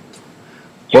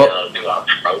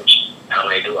approach?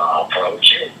 Do I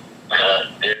approach it?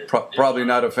 Probably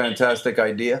not a fantastic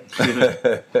idea. Do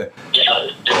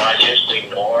I just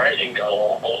ignore it and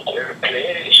go on there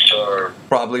finished, or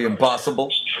probably impossible.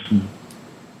 Mm-hmm.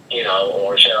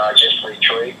 Or should I just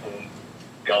retreat and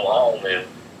go home and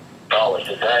call it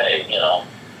a day?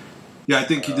 Yeah, I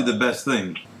think you did the best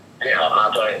thing.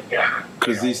 I think, yeah.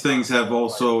 Because these things have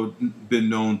also been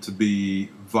known to be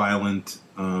violent,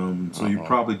 so you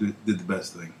probably did the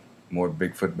best thing. More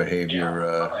Bigfoot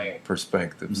behavior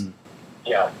perspectives. Mm-hmm.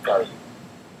 Yeah, because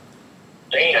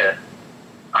then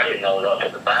I didn't know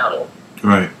nothing about it.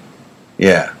 Right.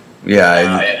 Yeah.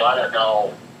 If I'd have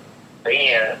known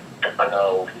then, if I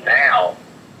know now,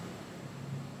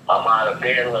 I might have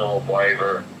been a little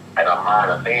braver, and I might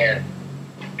have been,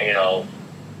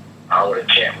 I would have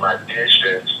kept my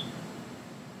distance,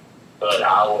 but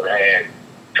I would have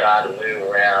tried to move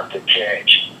around to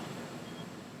catch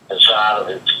the side of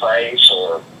its face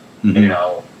or,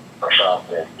 or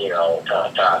something,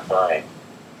 type thing.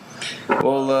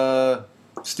 Well,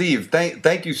 Steve,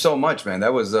 thank you so much, man.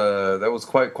 That was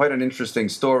quite an interesting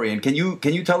story. And can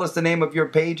you tell us the name of your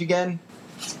page again?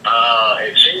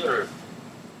 It's either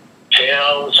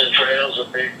Tales and Trails of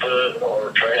Bigfoot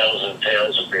or Trails and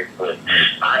Tales of Bigfoot.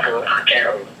 I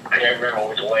can't remember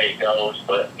which way it goes,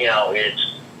 but you know,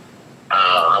 it's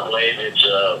I believe it's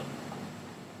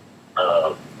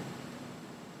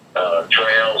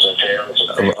Trails and Tales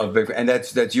of Bigfoot. And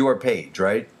that's your page,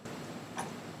 right?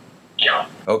 Yeah.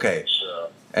 Okay.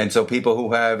 And so people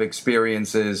who have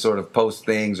experiences sort of post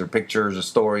things or pictures or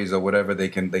stories or whatever, they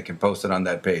can post it on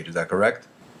that page. Is that correct?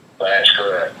 That's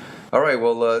correct. All right.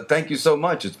 Well, thank you so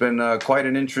much. It's been quite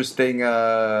an interesting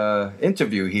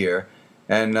interview here.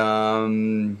 And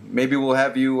maybe we'll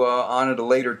have you on at a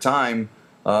later time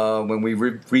when we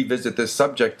revisit this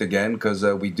subject again, because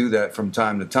we do that from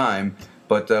time to time.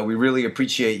 But we really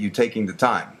appreciate you taking the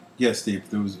time. Yes, Steve.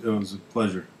 It was a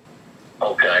pleasure.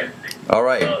 Okay. All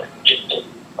right.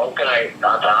 Okay.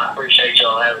 I appreciate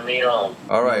y'all having me on.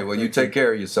 All right. Well, you take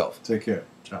care of yourself. Take care.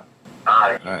 Ciao. All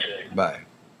right. All right. Bye.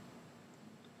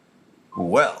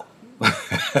 Well.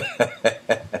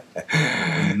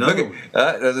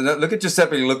 Look at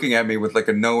Giuseppe looking at me with like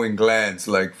a knowing glance,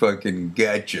 like fucking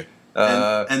gotcha.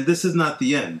 And this is not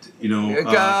the end, you know.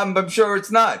 I'm sure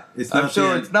it's not. I'm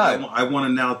sure it's not. I want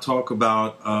to now talk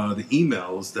about the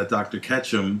emails that Dr.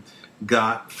 Ketchum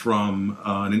got from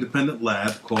an independent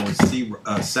lab called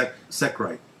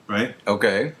Secrite, right?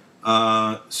 Okay.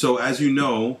 So as you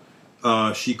know,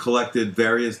 she collected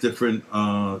various different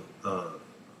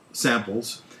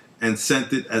samples and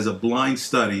sent it as a blind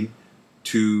study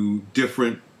to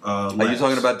different labs. Are you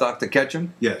talking about Dr.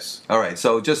 Ketchum? Yes. All right.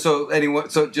 So just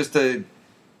to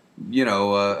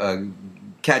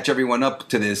catch everyone up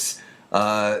to this,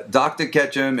 Dr.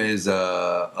 Ketchum is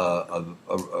a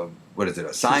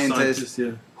scientist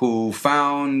yeah. who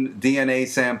found DNA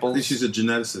samples. I think she's a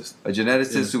geneticist. A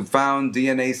geneticist who found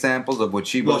DNA samples of what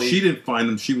she believed. Well, she didn't find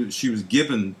them. She was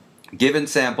given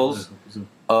samples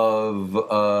of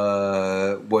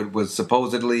what was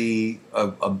supposedly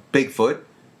a Bigfoot,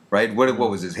 right? What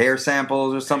was his hair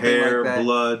samples or something hair, like that?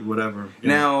 blood, whatever.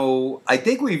 Now, I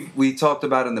think we talked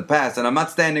about in the past, and I'm not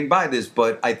standing by this,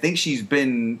 but I think has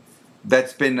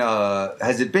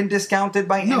it been discounted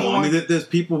by anyone? No, I mean, there's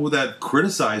people that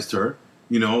criticized her,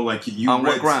 you know, like you. On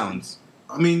what grounds?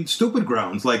 I mean, stupid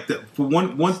grounds. Like for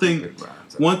one thing,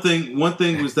 one thing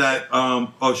was that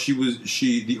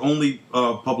the only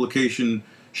publication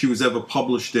she was ever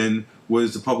published in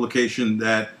was the publication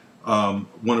that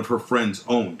one of her friends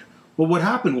owned. Well, what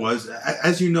happened was,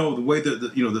 as you know, the way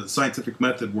the scientific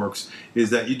method works is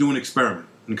that you do an experiment.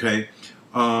 Okay,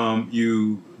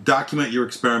 you document your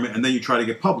experiment and then you try to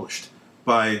get published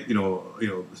by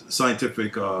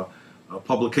scientific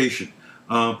publication.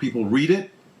 People read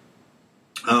it,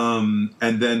 and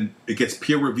then it gets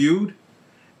peer reviewed,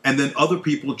 and then other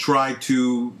people try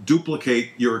to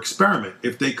duplicate your experiment.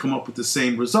 If they come up with the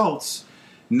same results,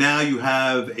 now you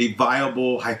have a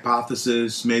viable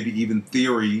hypothesis, maybe even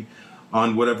theory,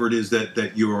 on whatever it is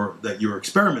that you're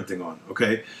experimenting on.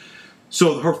 Okay,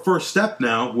 so her first step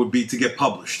now would be to get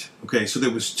published. Okay, so there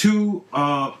was two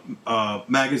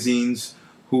magazines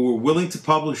who were willing to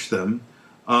publish them,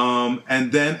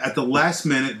 and then at the last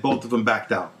minute, both of them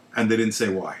backed out, and they didn't say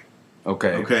why.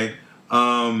 Okay. Okay.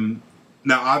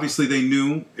 Now, obviously, they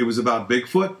knew it was about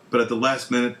Bigfoot, but at the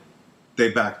last minute, they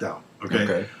backed out.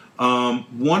 Okay.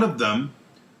 One of them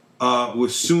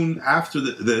was soon after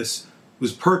this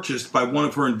was purchased by one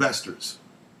of her investors.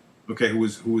 Okay, who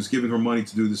was giving her money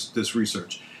to do this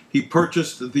research. He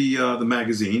purchased the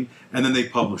magazine and then they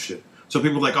published it. So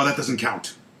people are like, oh, that doesn't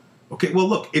count. Okay, well,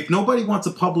 look, if nobody wants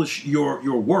to publish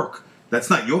your work, that's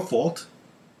not your fault.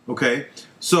 Okay,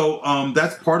 so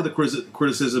that's part of the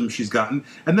criticism she's gotten,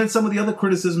 and then some of the other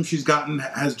criticism she's gotten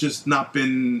has just not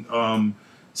been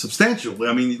substantial.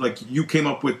 I mean, like you came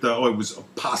up with, it was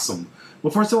opossum.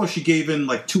 Well, first of all, she gave in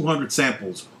like 200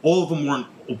 samples. All of them weren't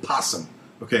opossum.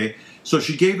 Okay, so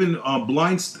she gave in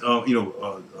blind.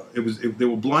 There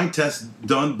were blind tests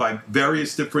done by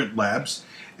various different labs,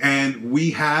 and we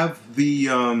have the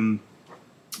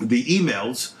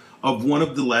emails of one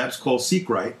of the labs called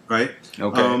Secrite, right?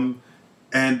 Okay.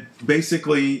 And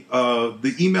basically,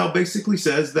 the email basically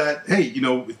says that, hey,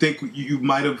 think you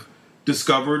might have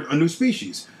discovered a new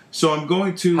species. So I'm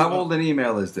going to. How old an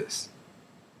email is this?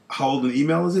 How old an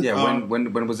email is it? Yeah.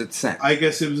 When was it sent? I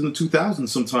guess it was in the 2000s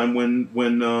sometime. When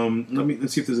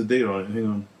let's see if there's a date on it.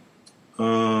 Hang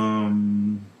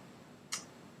on.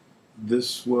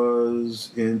 This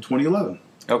was in 2011.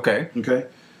 Okay. Okay.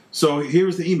 So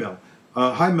here's the email.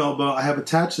 Hi Melba, I have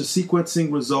attached the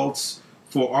sequencing results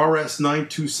for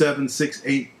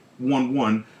RS92768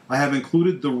 411, I have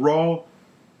included the raw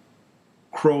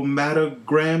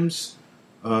chromatograms,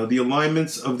 the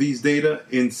alignments of these data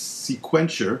in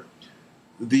Sequencer,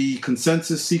 the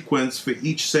consensus sequence for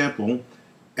each sample,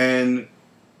 and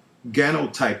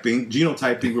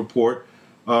genotyping report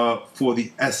for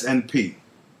the SNP.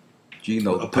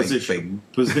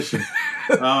 Position.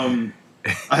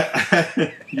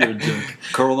 You're a jerk.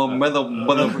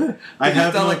 I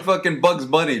have sound like fucking Bugs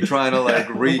Bunny trying to like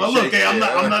read. Well, look, hey, I'm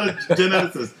not a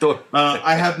geneticist.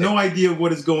 I have no idea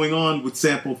what is going on with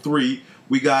sample 3.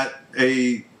 We got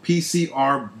a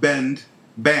PCR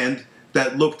band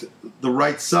that looked the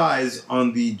right size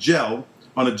on a gel.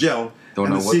 Don't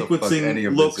and know the what sequencing the fuck any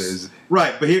of looks this is.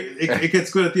 right, but here it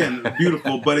gets good at the end,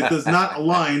 beautiful, but it does not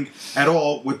align at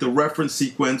all with the reference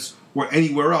sequence or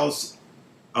anywhere else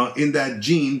in that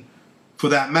gene, for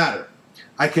that matter.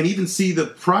 I can even see the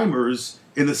primers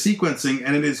in the sequencing,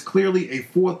 and it is clearly a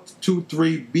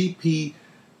 423 BP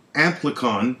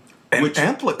amplicon.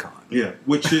 Amplicon? Yeah,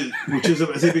 which is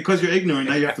see, because you're ignorant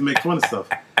now, you have to make fun of stuff.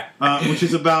 Which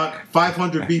is about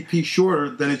 500 BP shorter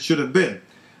than it should have been.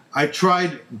 I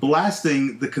tried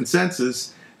blasting the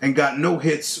consensus and got no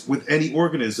hits with any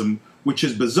organism, which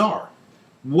is bizarre.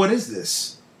 What is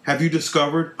this? Have you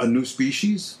discovered a new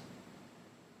species?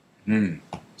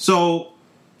 So,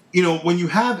 when you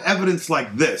have evidence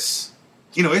like this,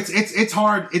 it's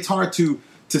hard to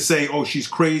say, oh, she's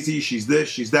crazy, she's this,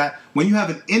 she's that. When you have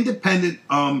an independent,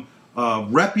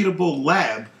 reputable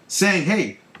lab saying,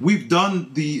 hey, we've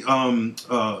done the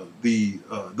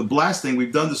blasting,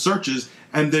 we've done the searches,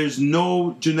 and there's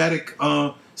no genetic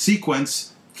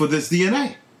sequence for this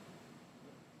DNA.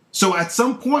 So at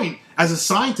some point, as a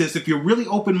scientist, if you're really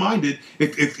open-minded,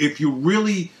 if you're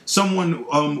really someone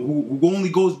who only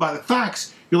goes by the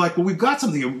facts, you're like, well, we've got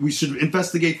something. We should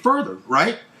investigate further,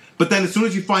 right? But then as soon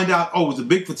as you find out, oh, it was a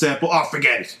Bigfoot sample, oh,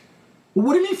 forget it. Well,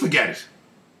 what do you mean forget it?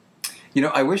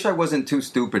 I wish I wasn't too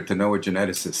stupid to know a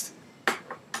geneticist.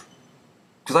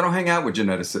 Because I don't hang out with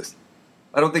geneticists.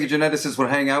 I don't think a geneticist would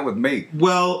hang out with me.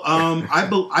 Well,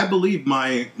 I believe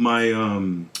my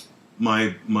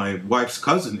wife's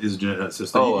cousin is a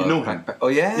geneticist. You know him. Oh,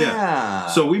 yeah.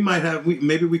 So we might have.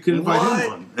 Maybe we could invite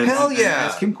him on. And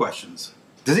ask him questions.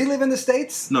 Does he live in the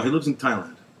States? No, he lives in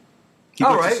Thailand. He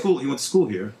All went right. to school. He went to school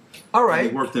here. All right.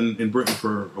 He worked in Britain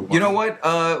for a while. You know what?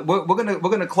 We're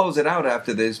gonna close it out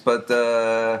after this, but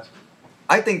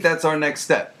I think that's our next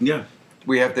step. Yeah.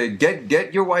 We have to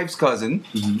get your wife's cousin,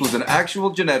 who's an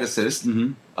actual geneticist,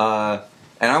 and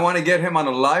I want to get him on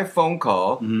a live phone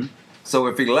call. So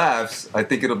if he laughs, I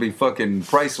think it'll be fucking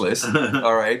priceless.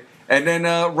 All right, and then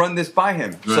run this by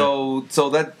him. Right. So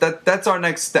that's our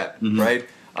next step, right?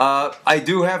 I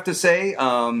do have to say,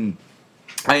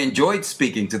 I enjoyed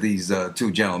speaking to these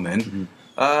two gentlemen.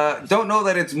 Don't know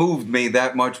that it's moved me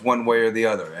that much one way or the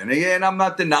other. And again, I'm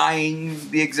not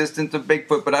denying the existence of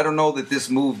Bigfoot, but I don't know that this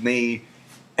moved me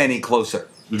any closer.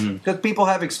 Because people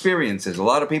have experiences. A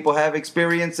lot of people have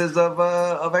experiences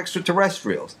of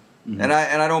extraterrestrials. And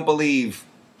I don't believe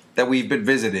that we've been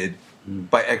visited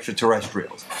by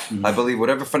extraterrestrials. I believe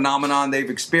whatever phenomenon they've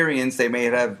experienced, they may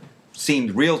have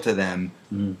seemed real to them,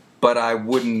 but I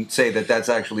wouldn't say that that's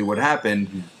actually what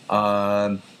happened.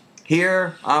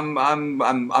 Here, I'm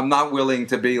not willing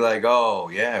to be like, oh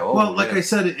yeah. Well, like I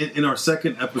said in our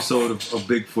second episode of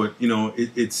Bigfoot,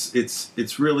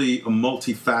 it's really a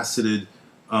multifaceted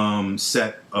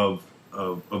set of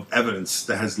evidence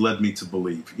that has led me to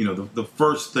believe. The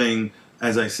first thing,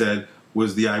 as I said,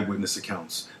 was the eyewitness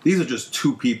accounts. These are just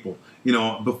two people.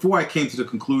 Before I came to the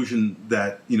conclusion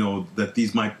that that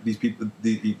these people,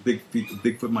 the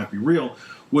Bigfoot might be real,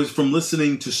 was from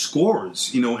listening to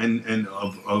scores, and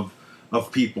of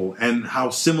people and how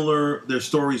similar their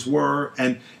stories were,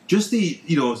 and just these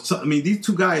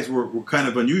two guys were kind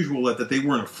of unusual that they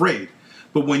weren't afraid.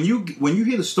 But when you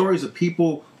hear the stories of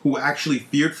people who actually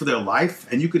feared for their life,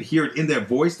 and you could hear it in their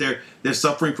voice, they're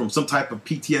suffering from some type of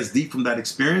PTSD from that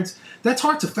experience. That's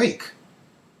hard to fake,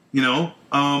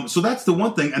 So that's the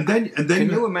one thing. And then can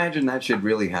you imagine that shit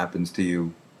really happens to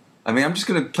you? I mean, I'm just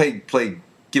gonna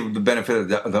give the benefit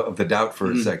of the doubt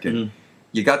for a second.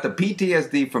 You got the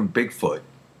PTSD from Bigfoot,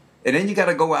 and then you got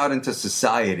to go out into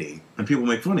society, and people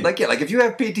make fun of you. Like if you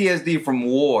have PTSD from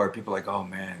war, people are like, oh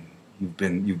man, you've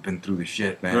been through the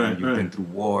shit, man. You've been through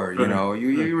war.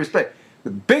 You respect.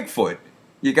 With Bigfoot,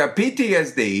 you got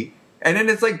PTSD, and then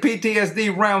it's like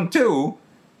PTSD round 2,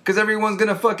 because everyone's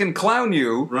gonna fucking clown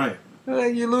you. Right.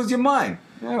 You lose your mind.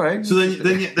 All right. So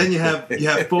then you have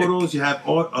photos, you have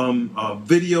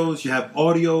videos, you have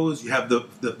audios, you have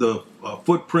the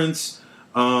footprints,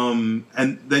 and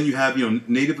then you have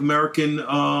Native American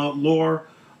lore.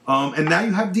 and now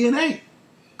you have DNA.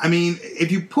 I mean,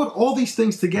 if you put all these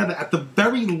things together, at the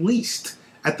very least,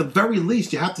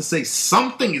 you have to say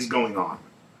something is going on.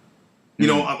 You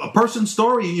know, a person's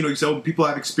story, you know, you say, oh, people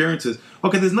have experiences.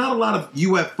 Okay, there's not a lot of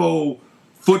UFO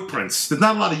footprints. There's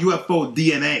not a lot of UFO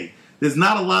DNA. There's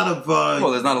not a lot of...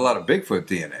 well, there's not a lot of Bigfoot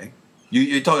DNA.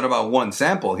 You're talking about one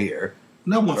sample here.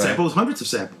 Not one sample, it's hundreds of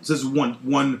samples. This is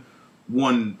one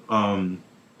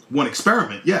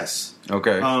experiment, yes.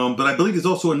 Okay. But I believe there's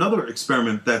also another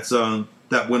experiment that's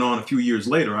that went on a few years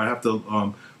later. I have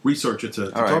to research it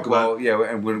to talk about. Well, yeah,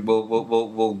 and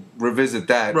we'll revisit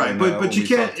that. Right, but you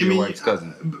can't. I mean,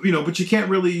 you know, but you can't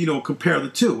really compare the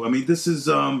two. I mean, this is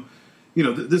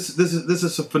this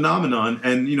is a phenomenon,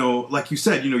 and like you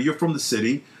said, you're from the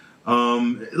city.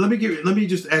 Let me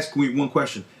just ask you one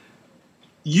question.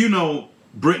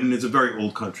 Britain is a very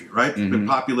old country, right? It's been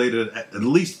populated, at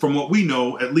least from what we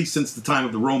know, at least since the time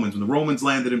of the Romans. When the Romans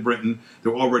landed in Britain,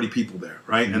 there were already people there,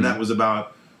 right? And that was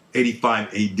about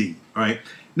 85 AD, right?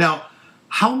 Now,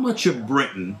 how much of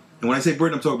Britain, and when I say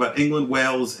Britain, I'm talking about England,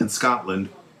 Wales, and Scotland,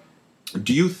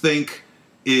 do you think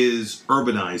is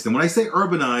urbanized? And when I say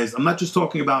urbanized, I'm not just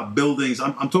talking about buildings,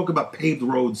 I'm talking about paved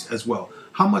roads as well.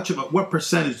 How much of what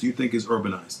percentage do you think is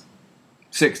urbanized?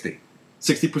 60.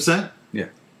 60%? Yeah.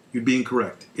 You'd be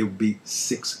incorrect. It would be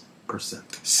 6%. 6%?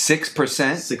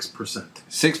 6%.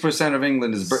 6% of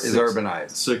England is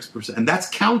urbanized. 6%. And that's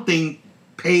counting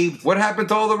paved. What happened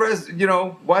to all the rest?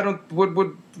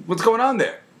 What's going on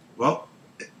there? Well,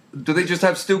 do they just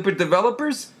have stupid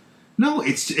developers? No,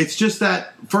 it's just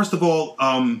that, first of all,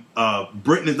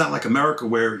 Britain is not like America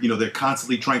where, they're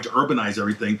constantly trying to urbanize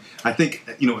everything. I think,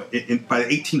 by the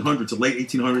 1800s, or late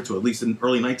 1800s, or at least in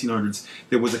early 1900s,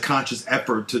 there was a conscious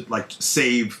effort to,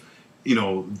 save,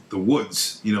 the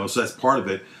woods, so that's part of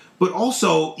it. But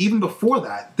also, even before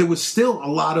that, there was still a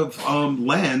lot of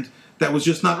land that was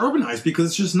just not urbanized because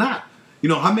it's just not.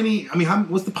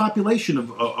 What's the population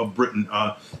of Britain?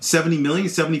 70 million,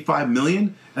 75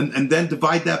 million? And then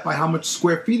divide that by how much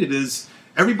square feet it is.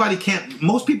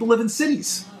 Most people live in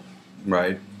cities.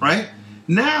 Right. Right?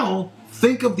 Now,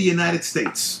 think of the United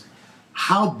States.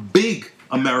 How big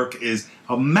America is.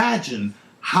 Imagine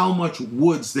how much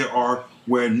woods there are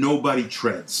where nobody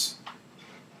treads.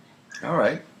 All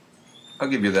right. I'll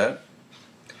give you that.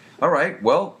 All right.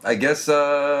 Well, I guess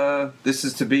this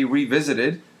is to be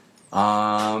revisited.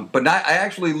 But I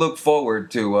actually look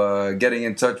forward to getting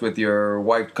in touch with your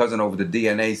wife's cousin over the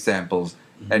DNA samples.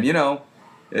 And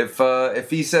if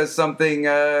he says something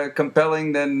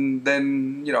compelling,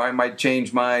 then I might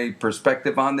change my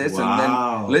perspective on this. Wow. And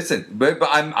then listen. But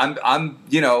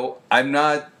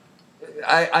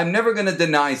I'm never going to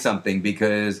deny something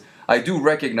because I do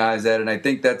recognize that, and I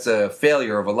think that's a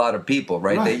failure of a lot of people.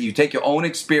 Right? That you take your own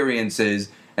experiences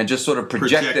and just sort of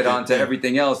project it onto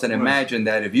everything else and imagine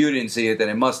that if you didn't see it, then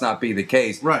it must not be the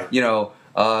case. Right.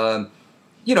 Of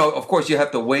course you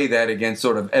have to weigh that against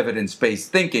sort of evidence-based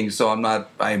thinking, so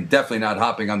I'm definitely not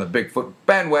hopping on the Bigfoot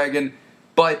bandwagon,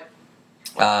 but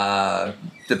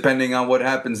depending on what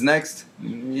happens next,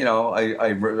 I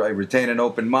retain an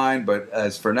open mind, but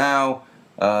as for now,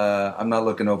 I'm not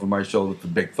looking over my shoulder for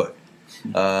Bigfoot.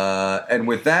 And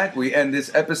with that, we end this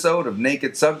episode of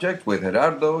Naked Subject with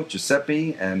Gerardo,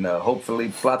 Giuseppe, and hopefully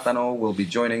Platano will be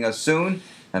joining us soon.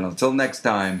 And until next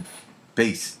time,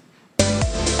 peace.